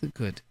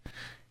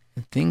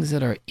 And things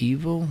that are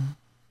evil,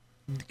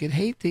 you could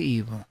hate the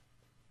evil.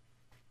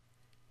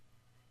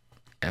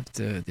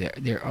 After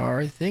there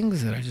are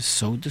things that are just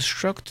so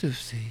destructive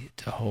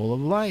to the whole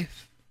of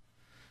life.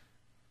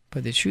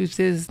 But the truth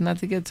is not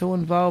to get so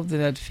involved in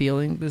that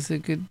feeling, because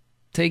it could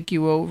take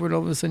you over and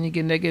all of a sudden you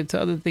get negative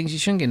to other things you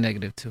shouldn't get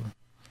negative to.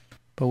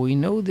 But we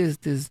know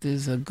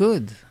there's a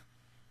good.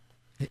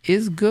 It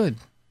is good.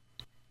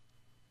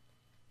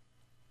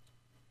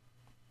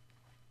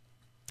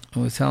 I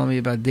was telling me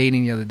about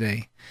dating the other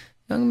day.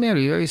 Young man,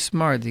 he's very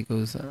smart. He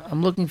goes,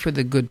 I'm looking for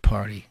the good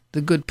party,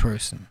 the good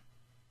person.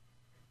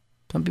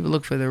 Some people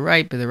look for the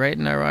right, but the right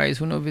in our eyes,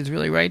 who knows if it's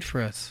really right for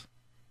us?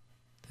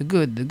 The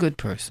good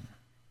person.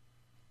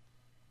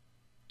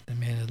 The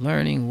man is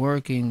learning,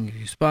 working,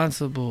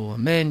 responsible, a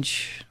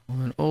mensch,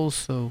 woman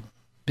also,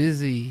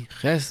 busy,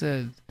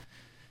 chesed,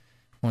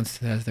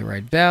 has the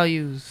right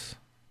values.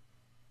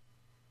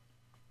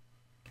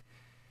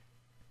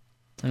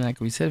 And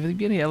like we said at the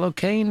beginning,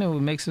 Elokeinu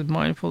makes us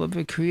mindful of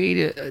a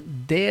creator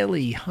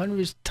daily,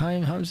 hundreds of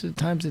times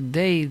a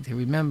day, to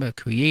remember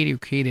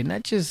created,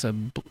 not just a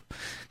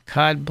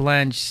carte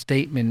blanche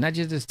statement, not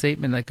just a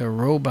statement like a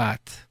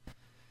robot.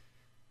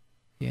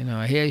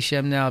 I hear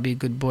Hashem now, I'll be a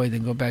good boy,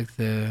 then go back to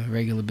the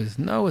regular business.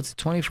 No, it's a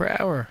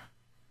 24-hour.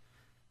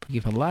 We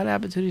give a lot of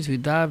opportunities. We're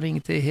diving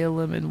into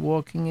Hillim and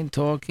walking and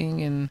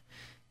talking, and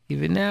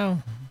even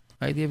now,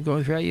 idea of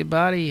going throughout your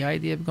body,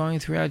 idea of going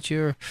throughout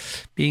your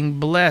being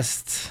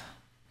blessed.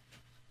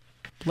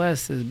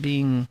 Blessed as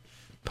being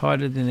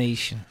part of the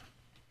nation.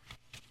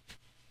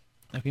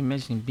 Like we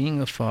mentioned,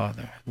 being a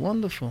father,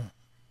 wonderful.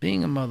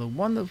 Being a mother,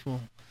 wonderful.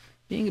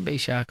 Being a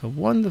Beis Yaakov,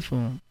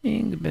 wonderful.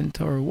 Being a Ben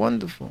Torah,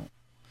 wonderful.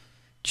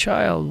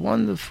 Child,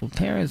 wonderful.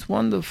 Parents,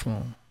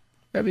 wonderful.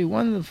 Rebbe,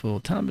 wonderful.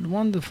 Talmud,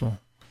 wonderful.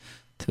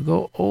 To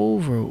go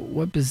over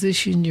what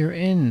position you're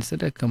in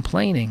instead of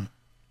complaining.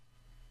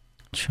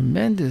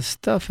 Tremendous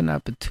stuff and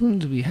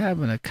opportunities we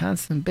have on a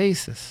constant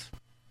basis.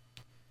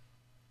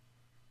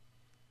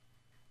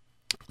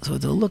 So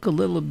to look a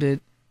little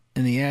bit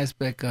in the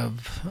aspect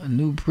of a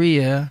new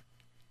Bria,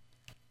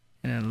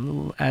 and a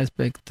little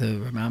aspect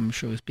of Ramam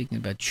Shor was speaking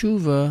about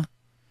tshuva,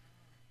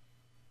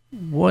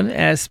 one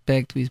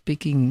aspect we're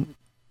speaking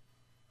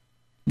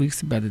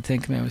weeks about the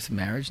 10 Commandments of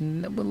marriage,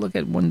 and we'll look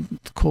at one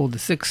called the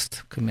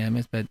 6th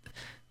commandment, but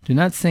do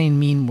not say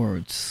mean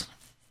words.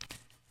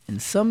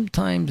 And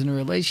sometimes in a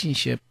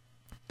relationship,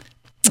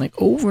 like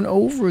over and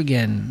over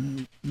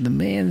again, the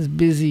man's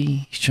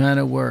busy, he's trying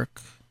to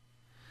work,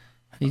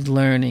 he's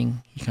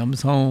learning, he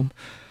comes home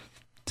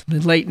to the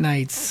late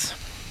nights,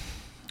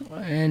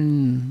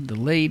 and the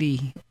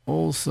lady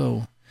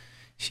also,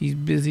 she's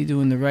busy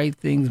doing the right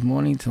things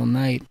morning till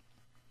night,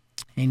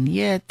 and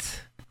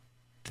yet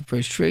the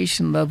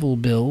frustration level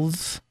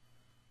builds,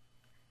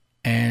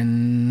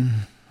 and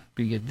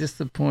we get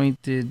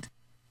disappointed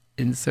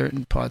in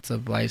certain parts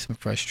of life and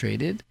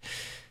frustrated,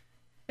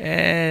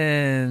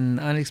 and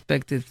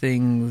unexpected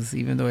things,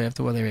 even though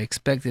after what they were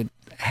expected,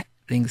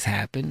 things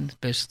happen,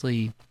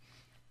 especially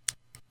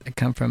that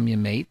come from your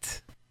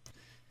mate,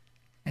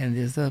 and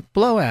there's a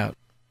blowout.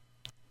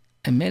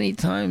 And many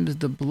times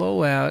the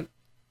blowout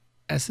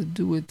has to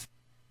do with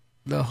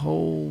the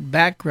whole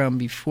background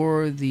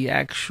before the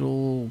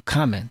actual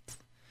comment.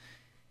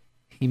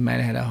 He might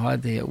have had a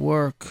hard day at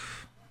work,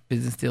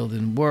 business deal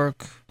didn't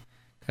work,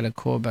 got a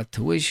call about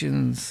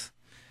tuitions.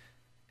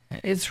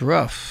 It's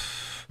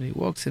rough. When he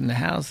walks in the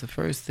house, the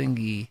first thing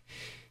he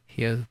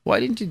hears, why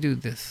didn't you do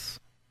this?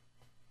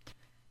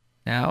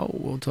 Now,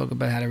 we'll talk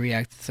about how to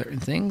react to certain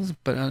things,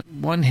 but on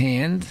one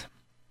hand,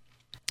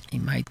 he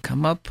might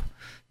come up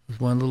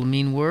with one little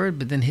mean word,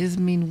 but then his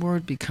mean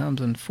word becomes,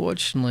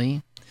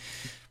 unfortunately,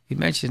 we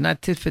mentioned,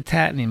 not tit for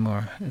tat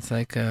anymore. It's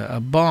like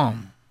a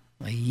bomb,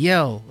 a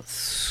yell, a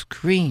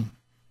scream.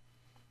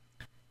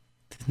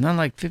 It's not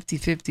like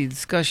 50-50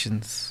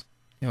 discussions,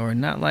 or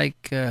not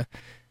like,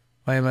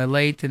 why am I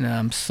late, and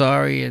I'm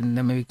sorry, and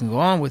then maybe we can go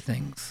on with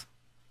things.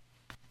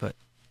 But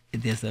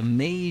there's a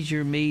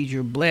major,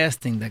 major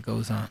blasting that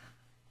goes on.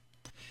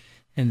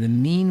 And the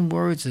mean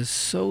words are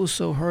so,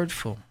 so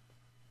hurtful.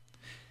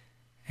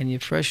 And you're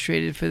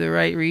frustrated for the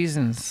right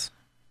reasons.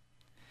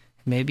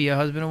 Maybe your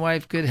husband and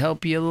wife could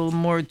help you a little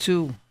more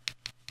too.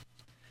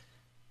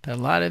 But a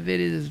lot of it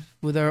is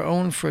with our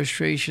own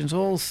frustrations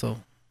also.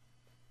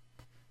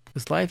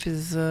 Because life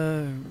is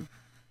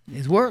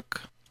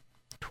work.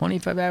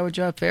 25-hour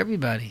job for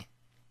everybody.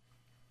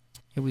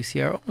 Here we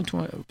see our own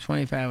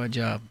 25-hour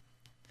job.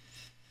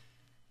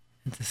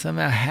 And to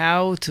somehow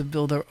how to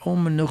build our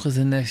own menuchas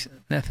and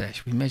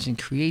nefesh. We mentioned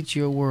create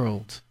your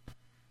world.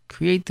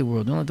 Create the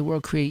world. Don't let the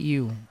world create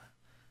you.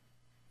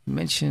 We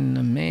mentioned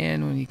a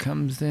man, when he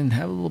comes in,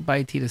 have a little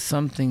bite to eat of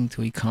something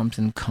till he comes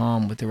in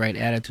calm with the right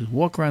attitude.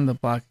 Walk around the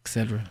block,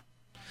 etc.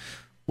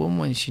 Woman,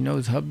 when she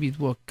knows hubby's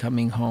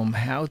coming home,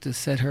 how to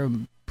set her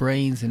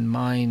brains and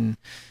mind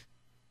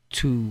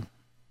to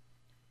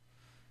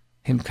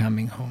him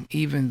coming home,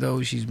 even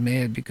though she's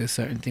mad because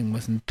certain thing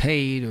wasn't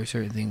paid or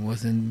certain thing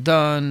wasn't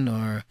done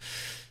or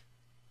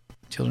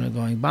children are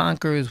going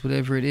bonkers,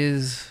 whatever it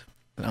is.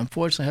 But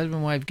unfortunately, husband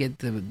and wife get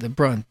the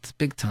brunt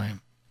big time.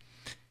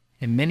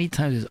 And many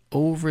times it's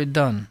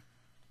overdone.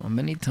 Or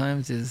many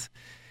times is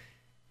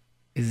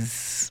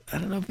I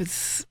don't know if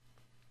it's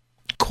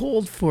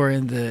called for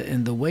in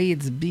the way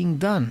it's being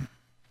done.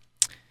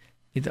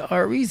 There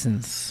are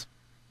reasons.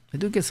 I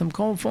do get some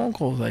phone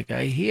calls, like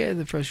I hear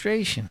the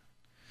frustration.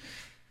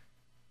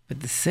 But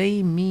the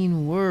same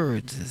mean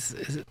words,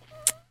 is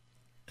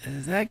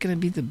that going to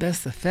be the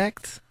best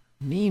effect?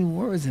 Mean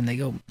words, and they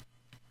go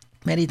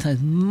many times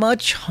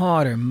much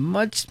harder,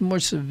 much more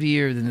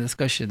severe than the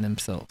discussion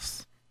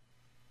themselves.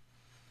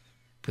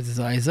 Puts his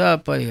eyes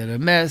up, but he got a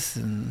mess,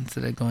 and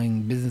instead of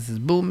going, business is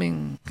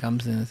booming,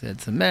 comes in and says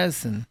it's a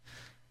mess, and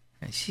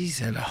she's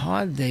had a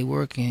hard day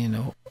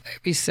working,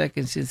 every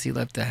second since he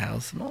left the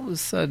house, and all of a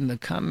sudden the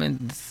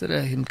comment, instead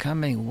of him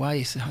commenting, why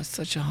you said,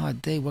 such a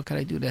hard day, what can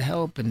I do to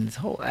help, and his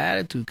whole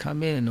attitude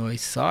come in, or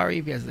he's sorry,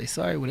 if he has to say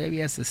sorry, whatever he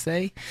has to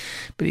say,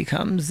 but he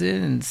comes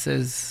in and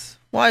says,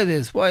 why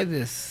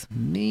this,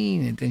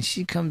 mean, and then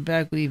she comes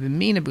back with even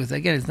meaner, because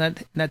again, it's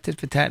not tit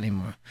for tat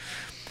anymore.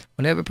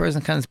 Whenever a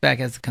person comes back,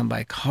 it has to come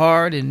back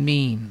hard and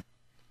mean,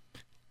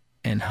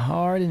 and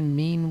hard and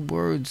mean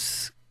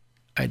words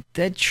are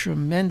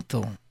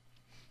detrimental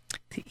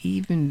to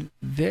even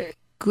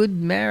good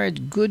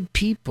marriage, good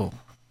people,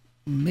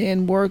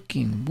 man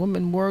working,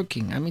 woman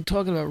working. I mean,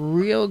 talking about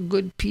real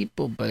good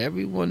people, but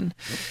everyone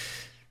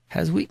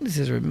has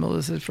weaknesses. Rabbi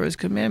Miller says, first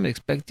commandment,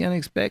 expect the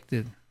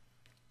unexpected.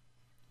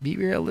 Be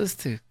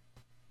realistic.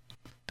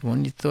 The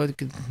one you thought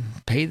could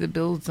pay the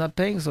bills, it's not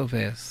paying so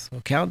fast.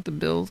 Or count the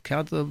bills,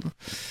 count the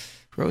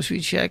grocery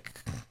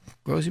check.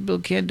 Grocery bill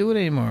can't do it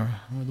anymore.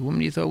 The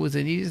woman you thought was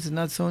neat is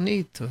not so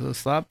neat. So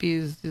sloppy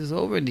is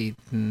over neat,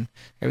 and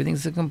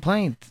everything's a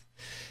complaint.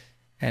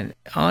 And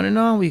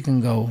on we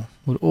can go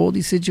with all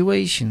these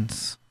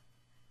situations.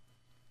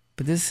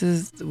 But this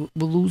is,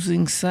 we're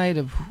losing sight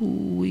of who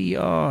we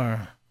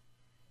are.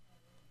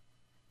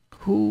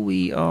 Who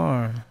we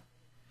are.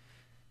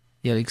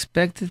 You have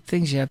expected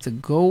things you have to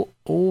go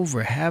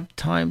over, have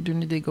time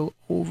during the day, go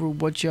over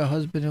what your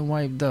husband and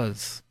wife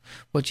does,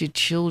 what your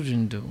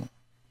children do.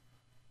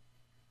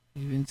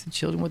 Even the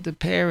children, what the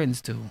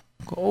parents do.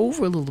 Go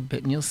over a little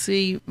bit, and you'll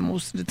see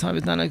most of the time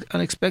it's not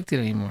unexpected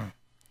anymore.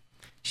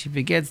 She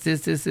forgets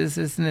this,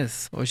 and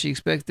this. Or she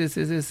expects this,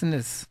 and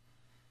this.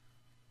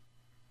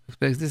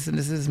 Expects this, and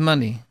this is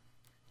money.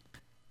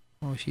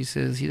 Or she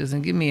says, he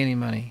doesn't give me any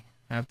money.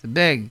 I have to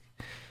beg.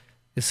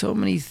 There's so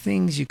many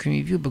things you can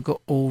review, but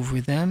go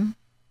over them,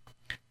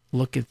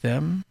 look at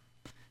them,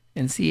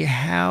 and see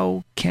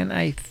how can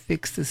I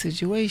fix the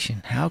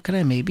situation? How can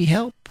I maybe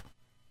help?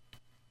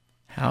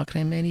 How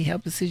can I maybe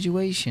help the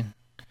situation?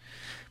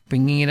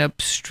 Bringing it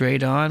up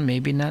straight on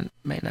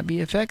might not be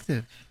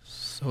effective.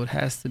 So it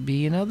has to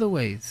be in other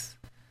ways.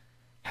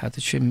 How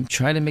to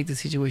try to make the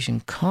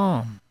situation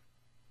calm.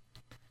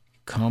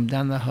 Calm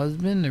down the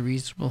husband, the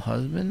reasonable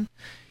husband.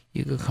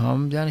 You can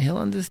calm him down. He'll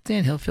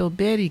understand. He'll feel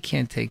bad he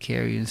can't take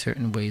care of you in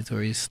certain ways,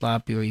 or he's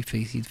sloppy, or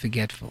he's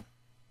forgetful.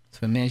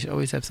 So a man should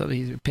always have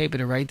something, paper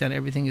to write down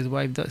everything his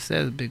wife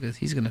says, because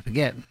he's going to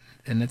forget.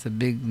 And that's a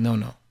big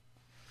no-no.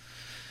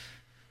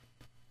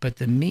 But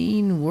the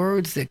mean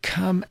words that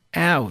come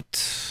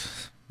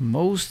out,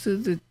 most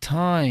of the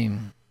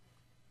time,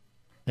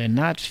 they're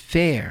not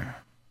fair.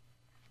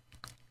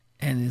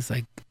 And it's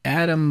like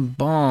atom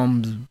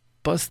bombs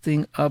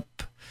busting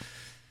up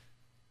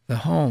the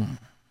home.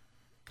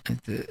 And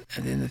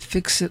then to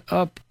fix it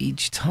up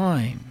each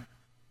time.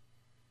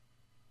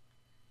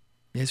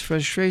 There's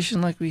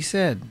frustration, like we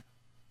said.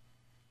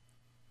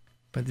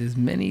 But there's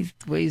many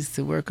ways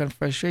to work on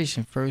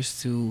frustration.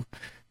 First, to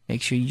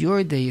Make sure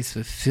your day is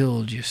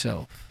fulfilled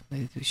yourself.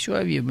 Make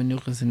sure you have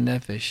menuchas and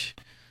nefesh,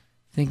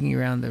 thinking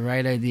around the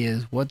right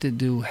ideas, what to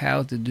do,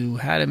 how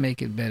to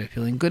make it better,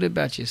 feeling good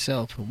about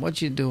yourself and what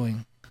you're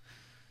doing.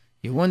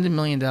 You won the $1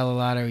 million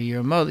lottery, you're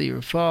a mother, you're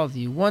a father,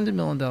 you won the $1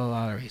 million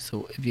lottery.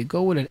 So if you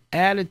go with an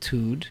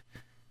attitude,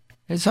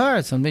 it's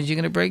hard. Sometimes you're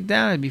going to break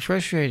down, it'd be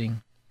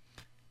frustrating.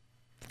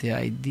 The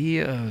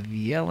idea of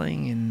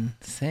yelling and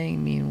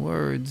saying mean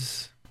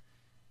words,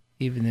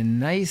 even the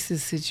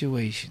nicest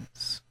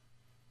situations,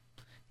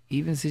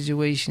 even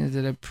situations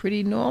that are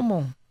pretty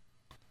normal,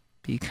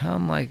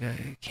 become like,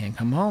 I can't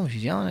come home,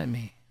 she's yelling at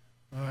me.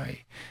 All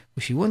right.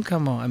 Well, she wouldn't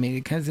come home. I mean,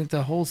 it comes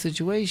into whole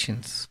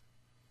situations.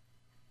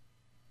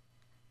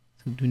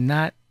 So do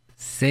not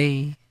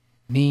say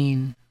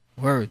mean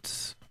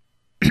words.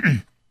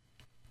 If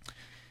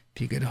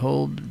you could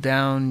hold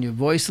down your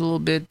voice a little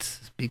bit,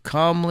 speak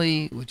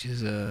calmly, which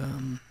is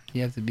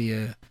you have to be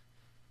a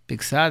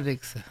big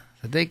tzaddik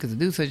to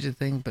do such a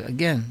thing. But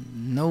again,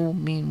 no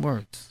mean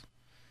words.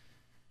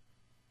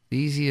 It's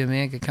easy, a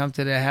man could come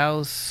into the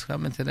house,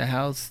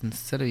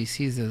 instead of he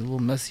sees a little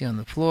messy on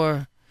the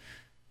floor,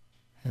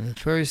 and the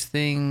first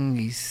thing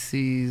he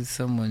sees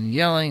someone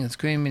yelling and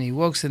screaming, he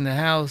walks in the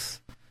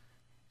house,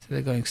 so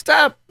they're going,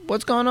 "Stop!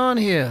 What's going on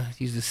here?"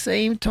 Use the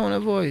same tone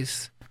of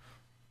voice.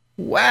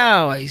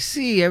 "Wow, I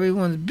see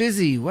everyone's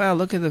busy. Wow,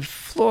 look at the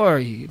floor.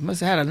 You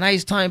must have had a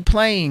nice time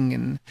playing."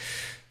 And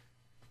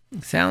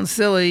it sounds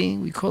silly.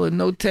 We call it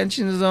no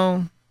tension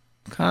zone.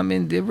 Come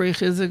in, divrei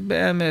chizuk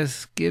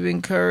be'emes. Give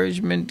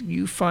encouragement.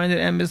 You find an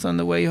emes on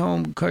the way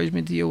home.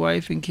 Encouragement to your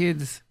wife and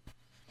kids.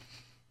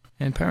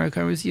 And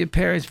encouragement to your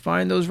parents.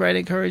 Find those right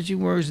encouraging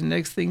words. The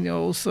next thing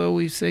also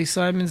we say,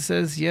 Simon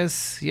says,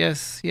 yes,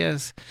 yes,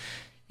 yes.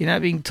 You're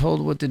not being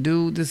told what to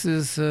do. This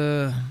is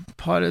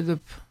part of the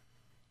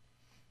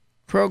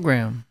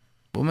program.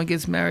 Woman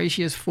gets married,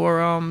 she has 4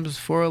 arms,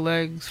 4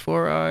 legs,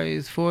 4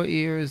 eyes, 4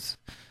 ears.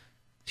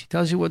 She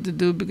tells you what to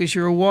do because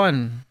you're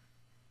one.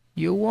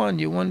 You're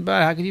one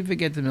body. How can you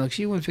forget the milk?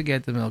 She wouldn't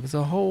forget the milk. It's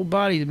a whole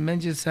body. The men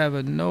just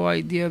have no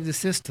idea of the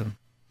system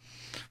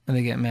when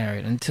they get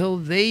married until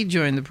they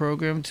join the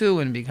program too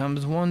and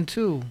becomes one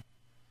too.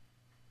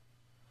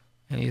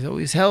 And he's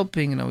always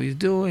helping and always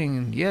doing.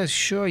 And yes,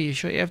 sure.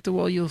 After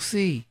all, you'll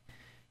see.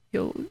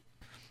 You're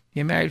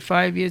married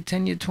 5 years,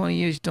 10 years, 20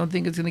 years. You don't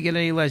think it's going to get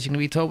any less. You're going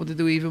to be told what to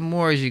do even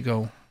more as you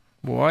go.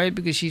 Why?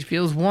 Because she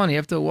feels one.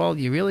 After a while,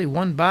 you're really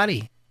one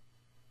body.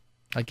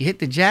 Like you hit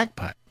the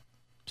jackpot.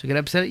 She'll get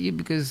upset at you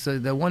because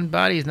the one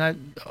body is not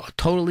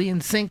totally in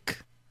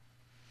sync.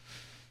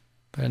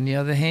 But on the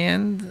other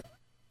hand,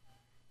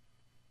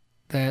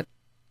 that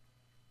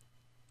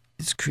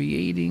is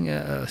creating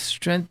a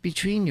strength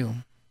between you.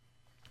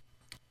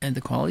 And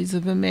the qualities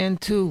of a man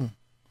too.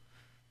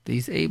 That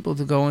he's able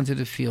to go into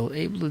the field,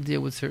 able to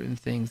deal with certain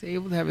things,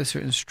 able to have a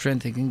certain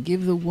strength. It can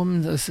give the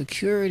woman a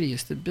security, a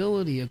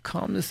stability, a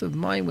calmness of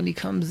mind when he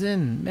comes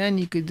in. Man,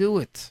 you could do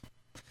it.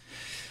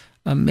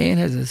 A man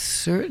has a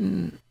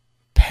certain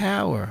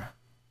power.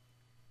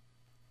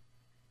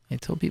 I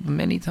told people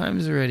many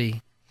times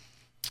already.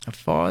 A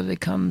father that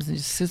comes and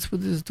just sits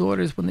with his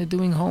daughters when they're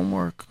doing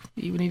homework,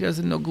 even he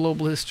doesn't know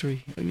global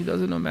history, or he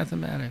doesn't know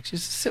mathematics.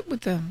 Just sit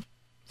with them,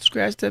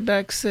 scratch their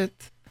back,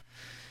 sit.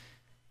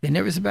 They're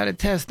nervous about a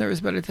test. I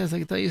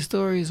can tell you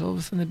stories. All of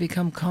a sudden they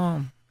become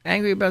calm.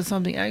 Angry about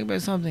something,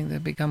 they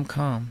become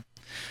calm.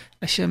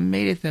 Hashem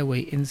made it that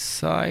way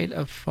inside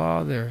a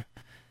father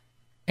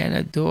and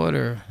a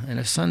daughter and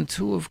a son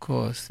too, of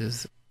course.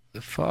 There's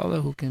the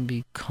father who can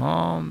be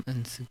calm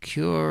and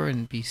secure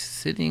and be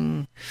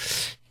sitting.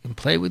 You can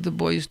play with the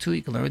boys too.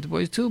 You can learn with the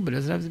boys too, but it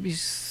doesn't have to be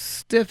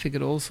stiff. It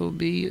could also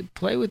be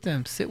play with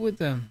them, sit with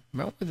them,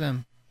 run with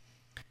them.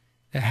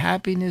 The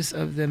happiness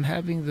of them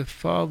having the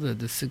father,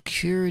 the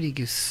security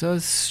gives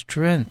such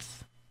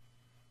strength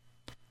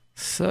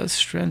to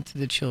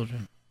the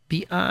children.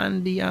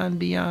 Beyond.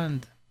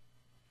 At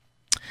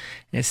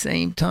the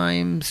same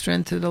time,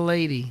 strength to the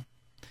lady,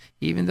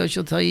 even though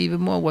she'll tell you even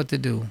more what to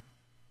do.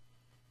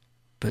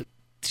 But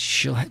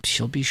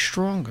she'll be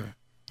stronger.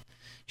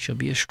 She'll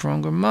be a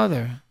stronger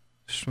mother,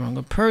 a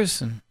stronger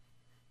person.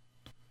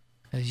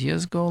 As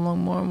years go along,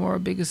 more and more a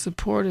bigger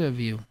supporter of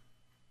you.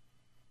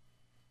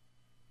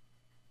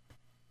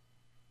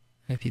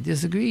 If you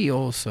disagree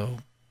also,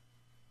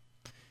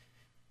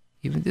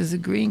 even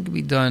disagreeing can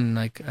be done.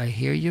 Like, I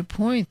hear your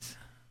point.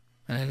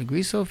 And I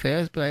agree so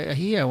fast, but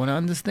I want to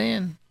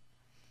understand.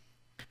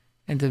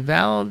 And to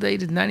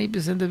validate is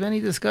 90% of any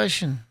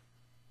discussion.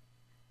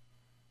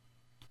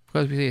 Of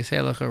course, we say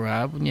Halach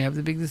Harab when you have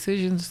the big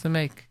decisions to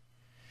make.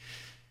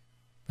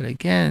 But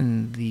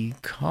again, the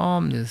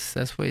calmness,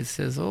 that's why it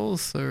says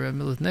also,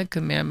 the next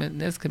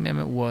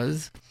commandment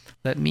was,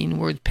 let mean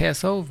words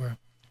pass over.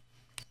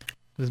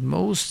 Because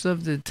most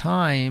of the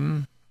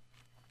time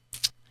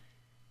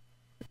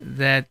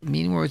that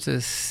mean words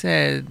are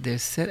said, they're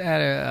said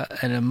out of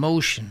an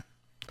emotion,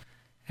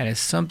 out of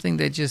something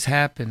that just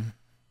happened.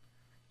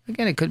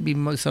 Again, it could be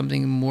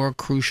something more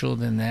crucial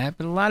than that,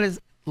 but a lot is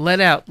let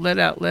out. And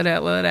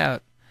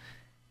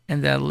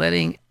that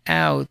letting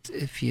out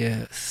if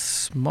you're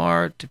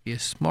smart, if you're a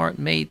smart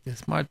mate, a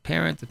smart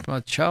parent, a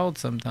smart child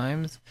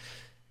sometimes.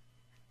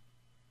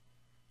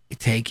 You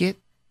take it.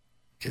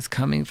 It's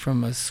coming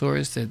from a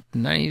source that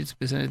 90%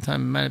 of the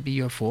time it might not be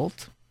your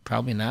fault.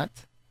 Probably not.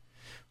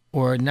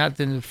 Or not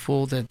in the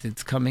fault that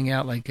it's coming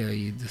out like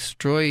you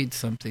destroyed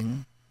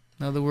something.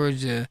 In other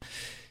words, you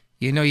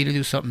know you didn't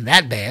do something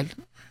that bad,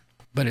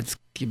 but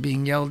you're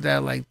being yelled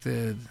at like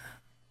the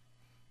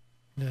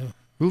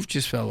roof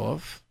just fell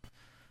off.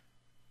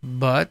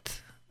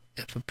 But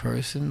if a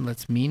person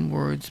lets mean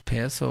words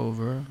pass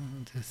over,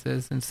 it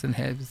says in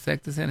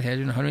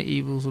Sanhedrin, 100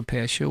 evils will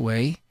pass your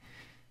way,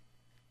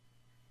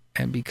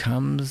 and you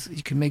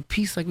can make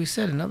peace, like we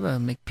said,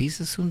 make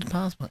peace as soon as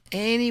possible,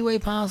 any way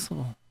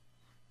possible.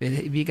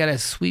 If you got to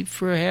sweep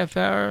for a half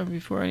hour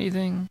before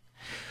anything,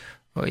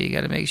 or you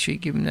got to make sure you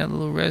give him that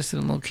little rest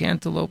and a little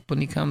cantaloupe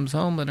when he comes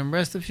home, let him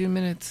rest a few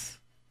minutes.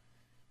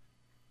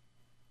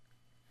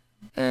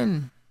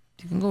 Then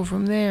you can go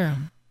from there.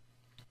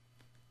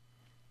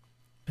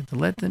 But to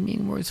let the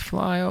mean words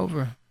fly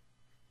over,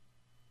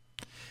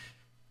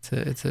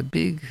 it's a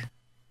big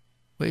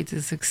way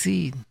to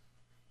succeed.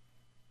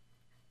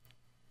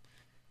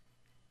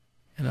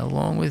 And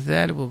along with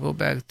that, we'll go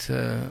back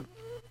to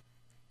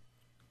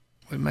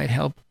what might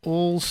help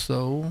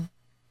also.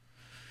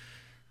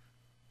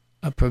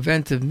 A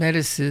preventive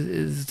medicine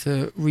is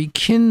to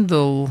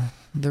rekindle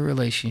the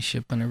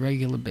relationship on a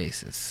regular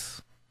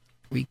basis.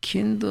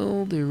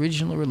 Rekindle the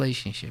original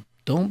relationship.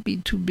 Don't be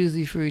too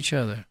busy for each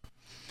other.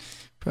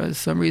 For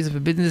some reason, for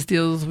business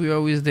deals, we're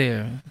always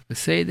there. For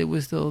say that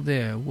we're still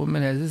there. A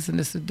woman has this and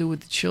this to do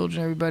with the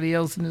children. Everybody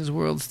else in this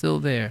world still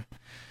there.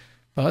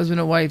 For husband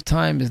and wife,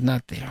 time is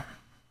not there.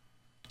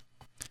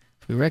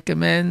 We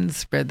recommend,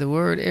 spread the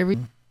word,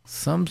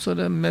 some sort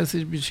of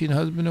message between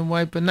husband and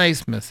wife, a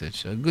nice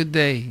message, a good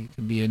day. It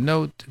could be a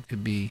note, it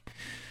could be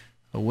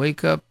a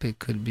wake up, it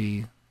could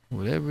be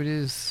whatever it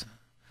is.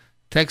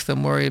 Text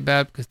I'm worried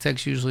about, because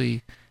text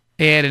usually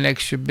add an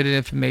extra bit of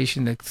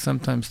information that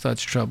sometimes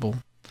starts trouble.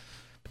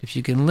 But if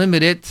you can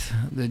limit it,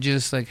 to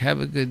just like have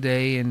a good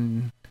day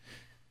and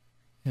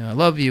I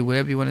love you,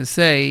 whatever you want to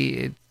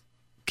say,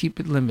 keep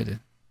it limited.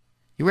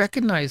 You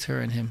recognize her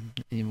and him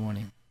in the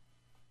morning.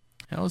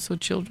 And also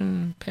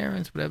children,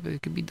 parents, whatever,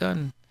 it could be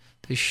done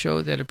to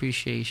show that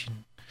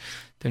appreciation.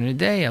 During the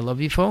day, I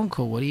love your phone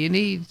call. What do you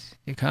need?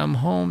 You come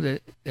home,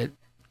 that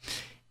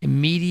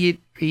immediate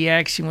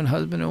reaction when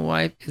husband and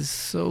wife is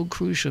so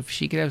crucial. If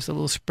she could have a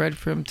little spread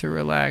for him to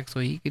relax,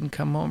 or he can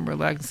come home,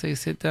 relax, and say,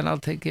 sit down, I'll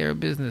take care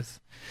of business.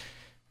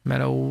 No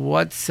matter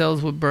what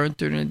cells were burnt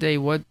during the day,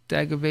 what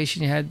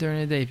aggravation you had during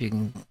the day, if you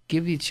can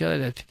give each other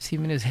that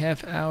 15 minutes,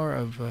 half hour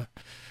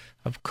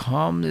of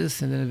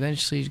calmness, and then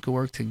eventually you go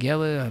work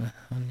together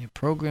on your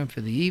program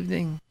for the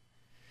evening,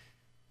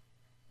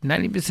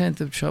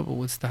 90% of trouble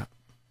would stop.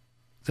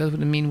 That's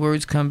when the mean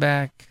words come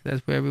back.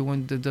 That's where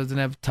everyone that doesn't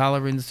have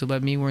tolerance to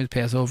let mean words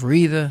pass over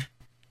either.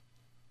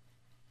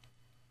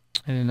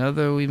 And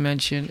another we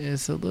mentioned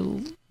is a little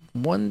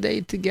one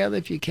day together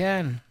if you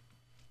can.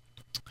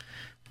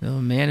 A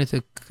man who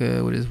took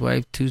with his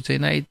wife Tuesday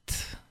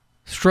night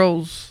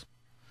strolls.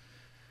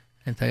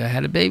 And tell you I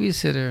had a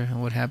babysitter.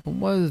 And what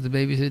happened was the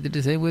babysitter did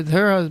the same with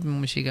her husband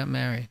when she got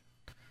married.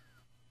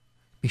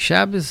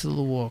 Shabbos,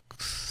 little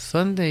walks.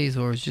 Sundays,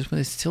 or just when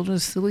his children are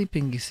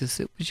sleeping, you says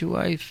sit with your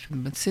wife,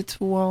 but sit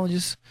for a while.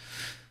 Just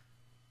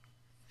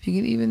if you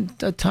can, even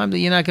a time that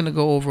you're not going to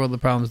go over all the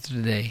problems of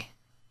the day,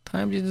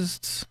 time to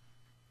just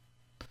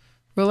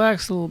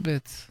relax a little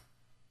bit.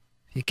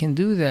 If you can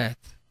do that,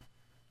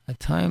 a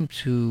time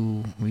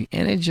to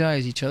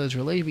re-energize each other's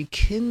relationship,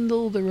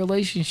 rekindle the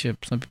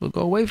relationship. Some people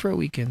go away for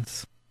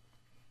weekends.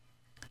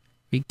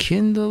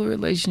 Rekindle a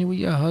relationship with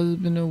your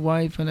husband and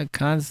wife on a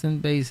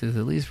constant basis,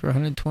 at least for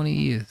 120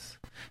 years.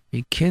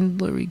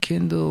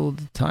 Rekindle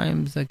the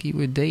times like you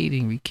were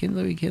dating.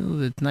 Rekindle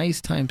the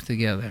nice times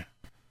together.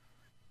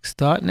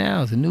 Start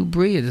now. It's a new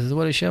bria. This is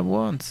what Hashem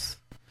wants.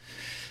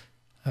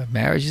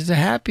 Marriage is a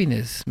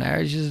happiness.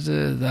 Marriage is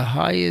the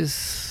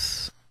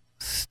highest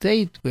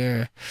state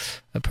where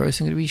a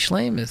person can reach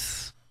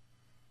shleimus.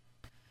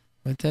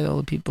 With that, all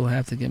the people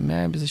have to get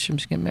married. Because Hashem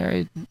should get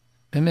married.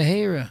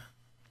 B'mehera.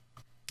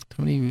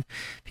 So many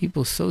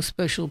people, so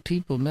special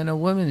people, men and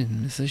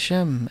women, Mr.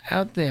 Hashem,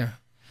 out there.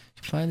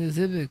 Find the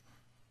zivik.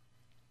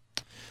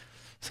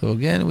 So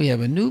again, we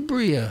have a new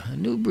bria,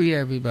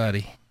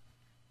 everybody.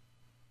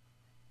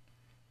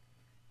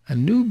 A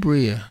new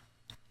bria.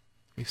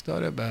 We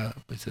start about,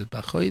 it says,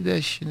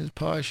 B'chodesh in his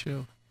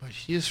parsha,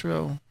 Bash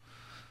Yisro.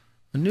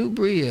 A new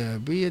bria, a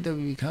bria that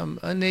we become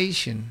a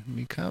nation,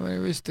 become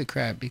an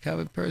aristocrat,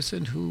 become a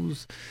person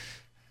who's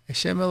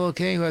Hashem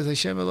Elokeinu, who has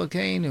Hashem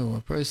Elokeinu,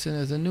 a person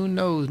has a new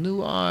nose,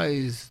 new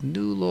eyes,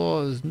 new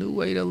laws, new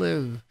way to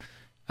live.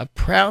 A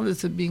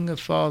proudness of being a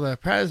father, a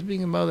proudness of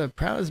being a mother, a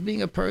proudness of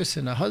being a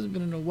person, a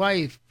husband and a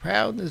wife,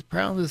 proudness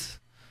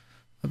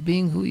of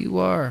being who you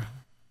are.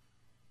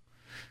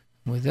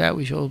 And with that,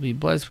 we shall all be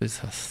blessed with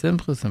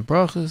simchas and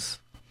brachas.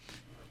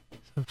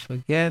 So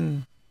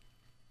again,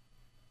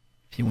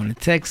 if you want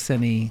to text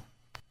any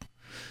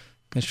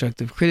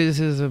constructive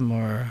criticism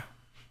or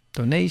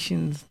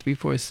donations,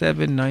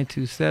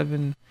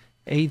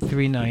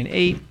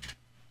 347-927-8398.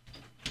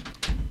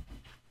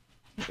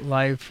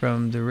 Live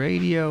from the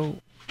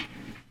radio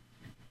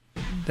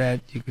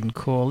that you can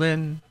call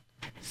in,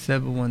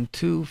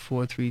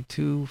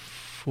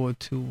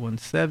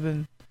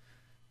 712-432-4217.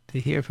 To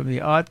hear from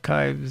the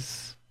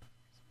archives,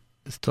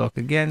 let's talk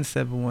again,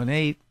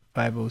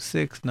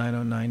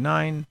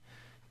 718-506-9099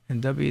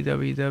 and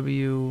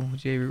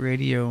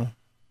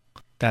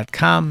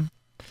www.jradio.com.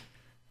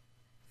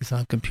 It's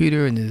on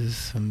computer and there's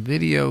some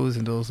videos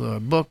and also a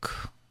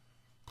book.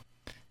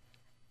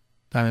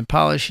 Diamond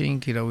polishing, you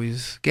could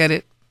always get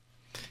it.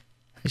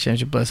 Hashem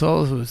should bless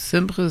all with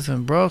simchas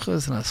and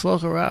brochas and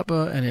aslocha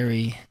rabbah and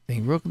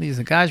everything. Brooklyn, these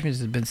engagement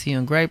is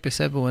Bentzion Greiper,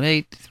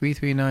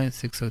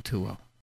 718-339-6020.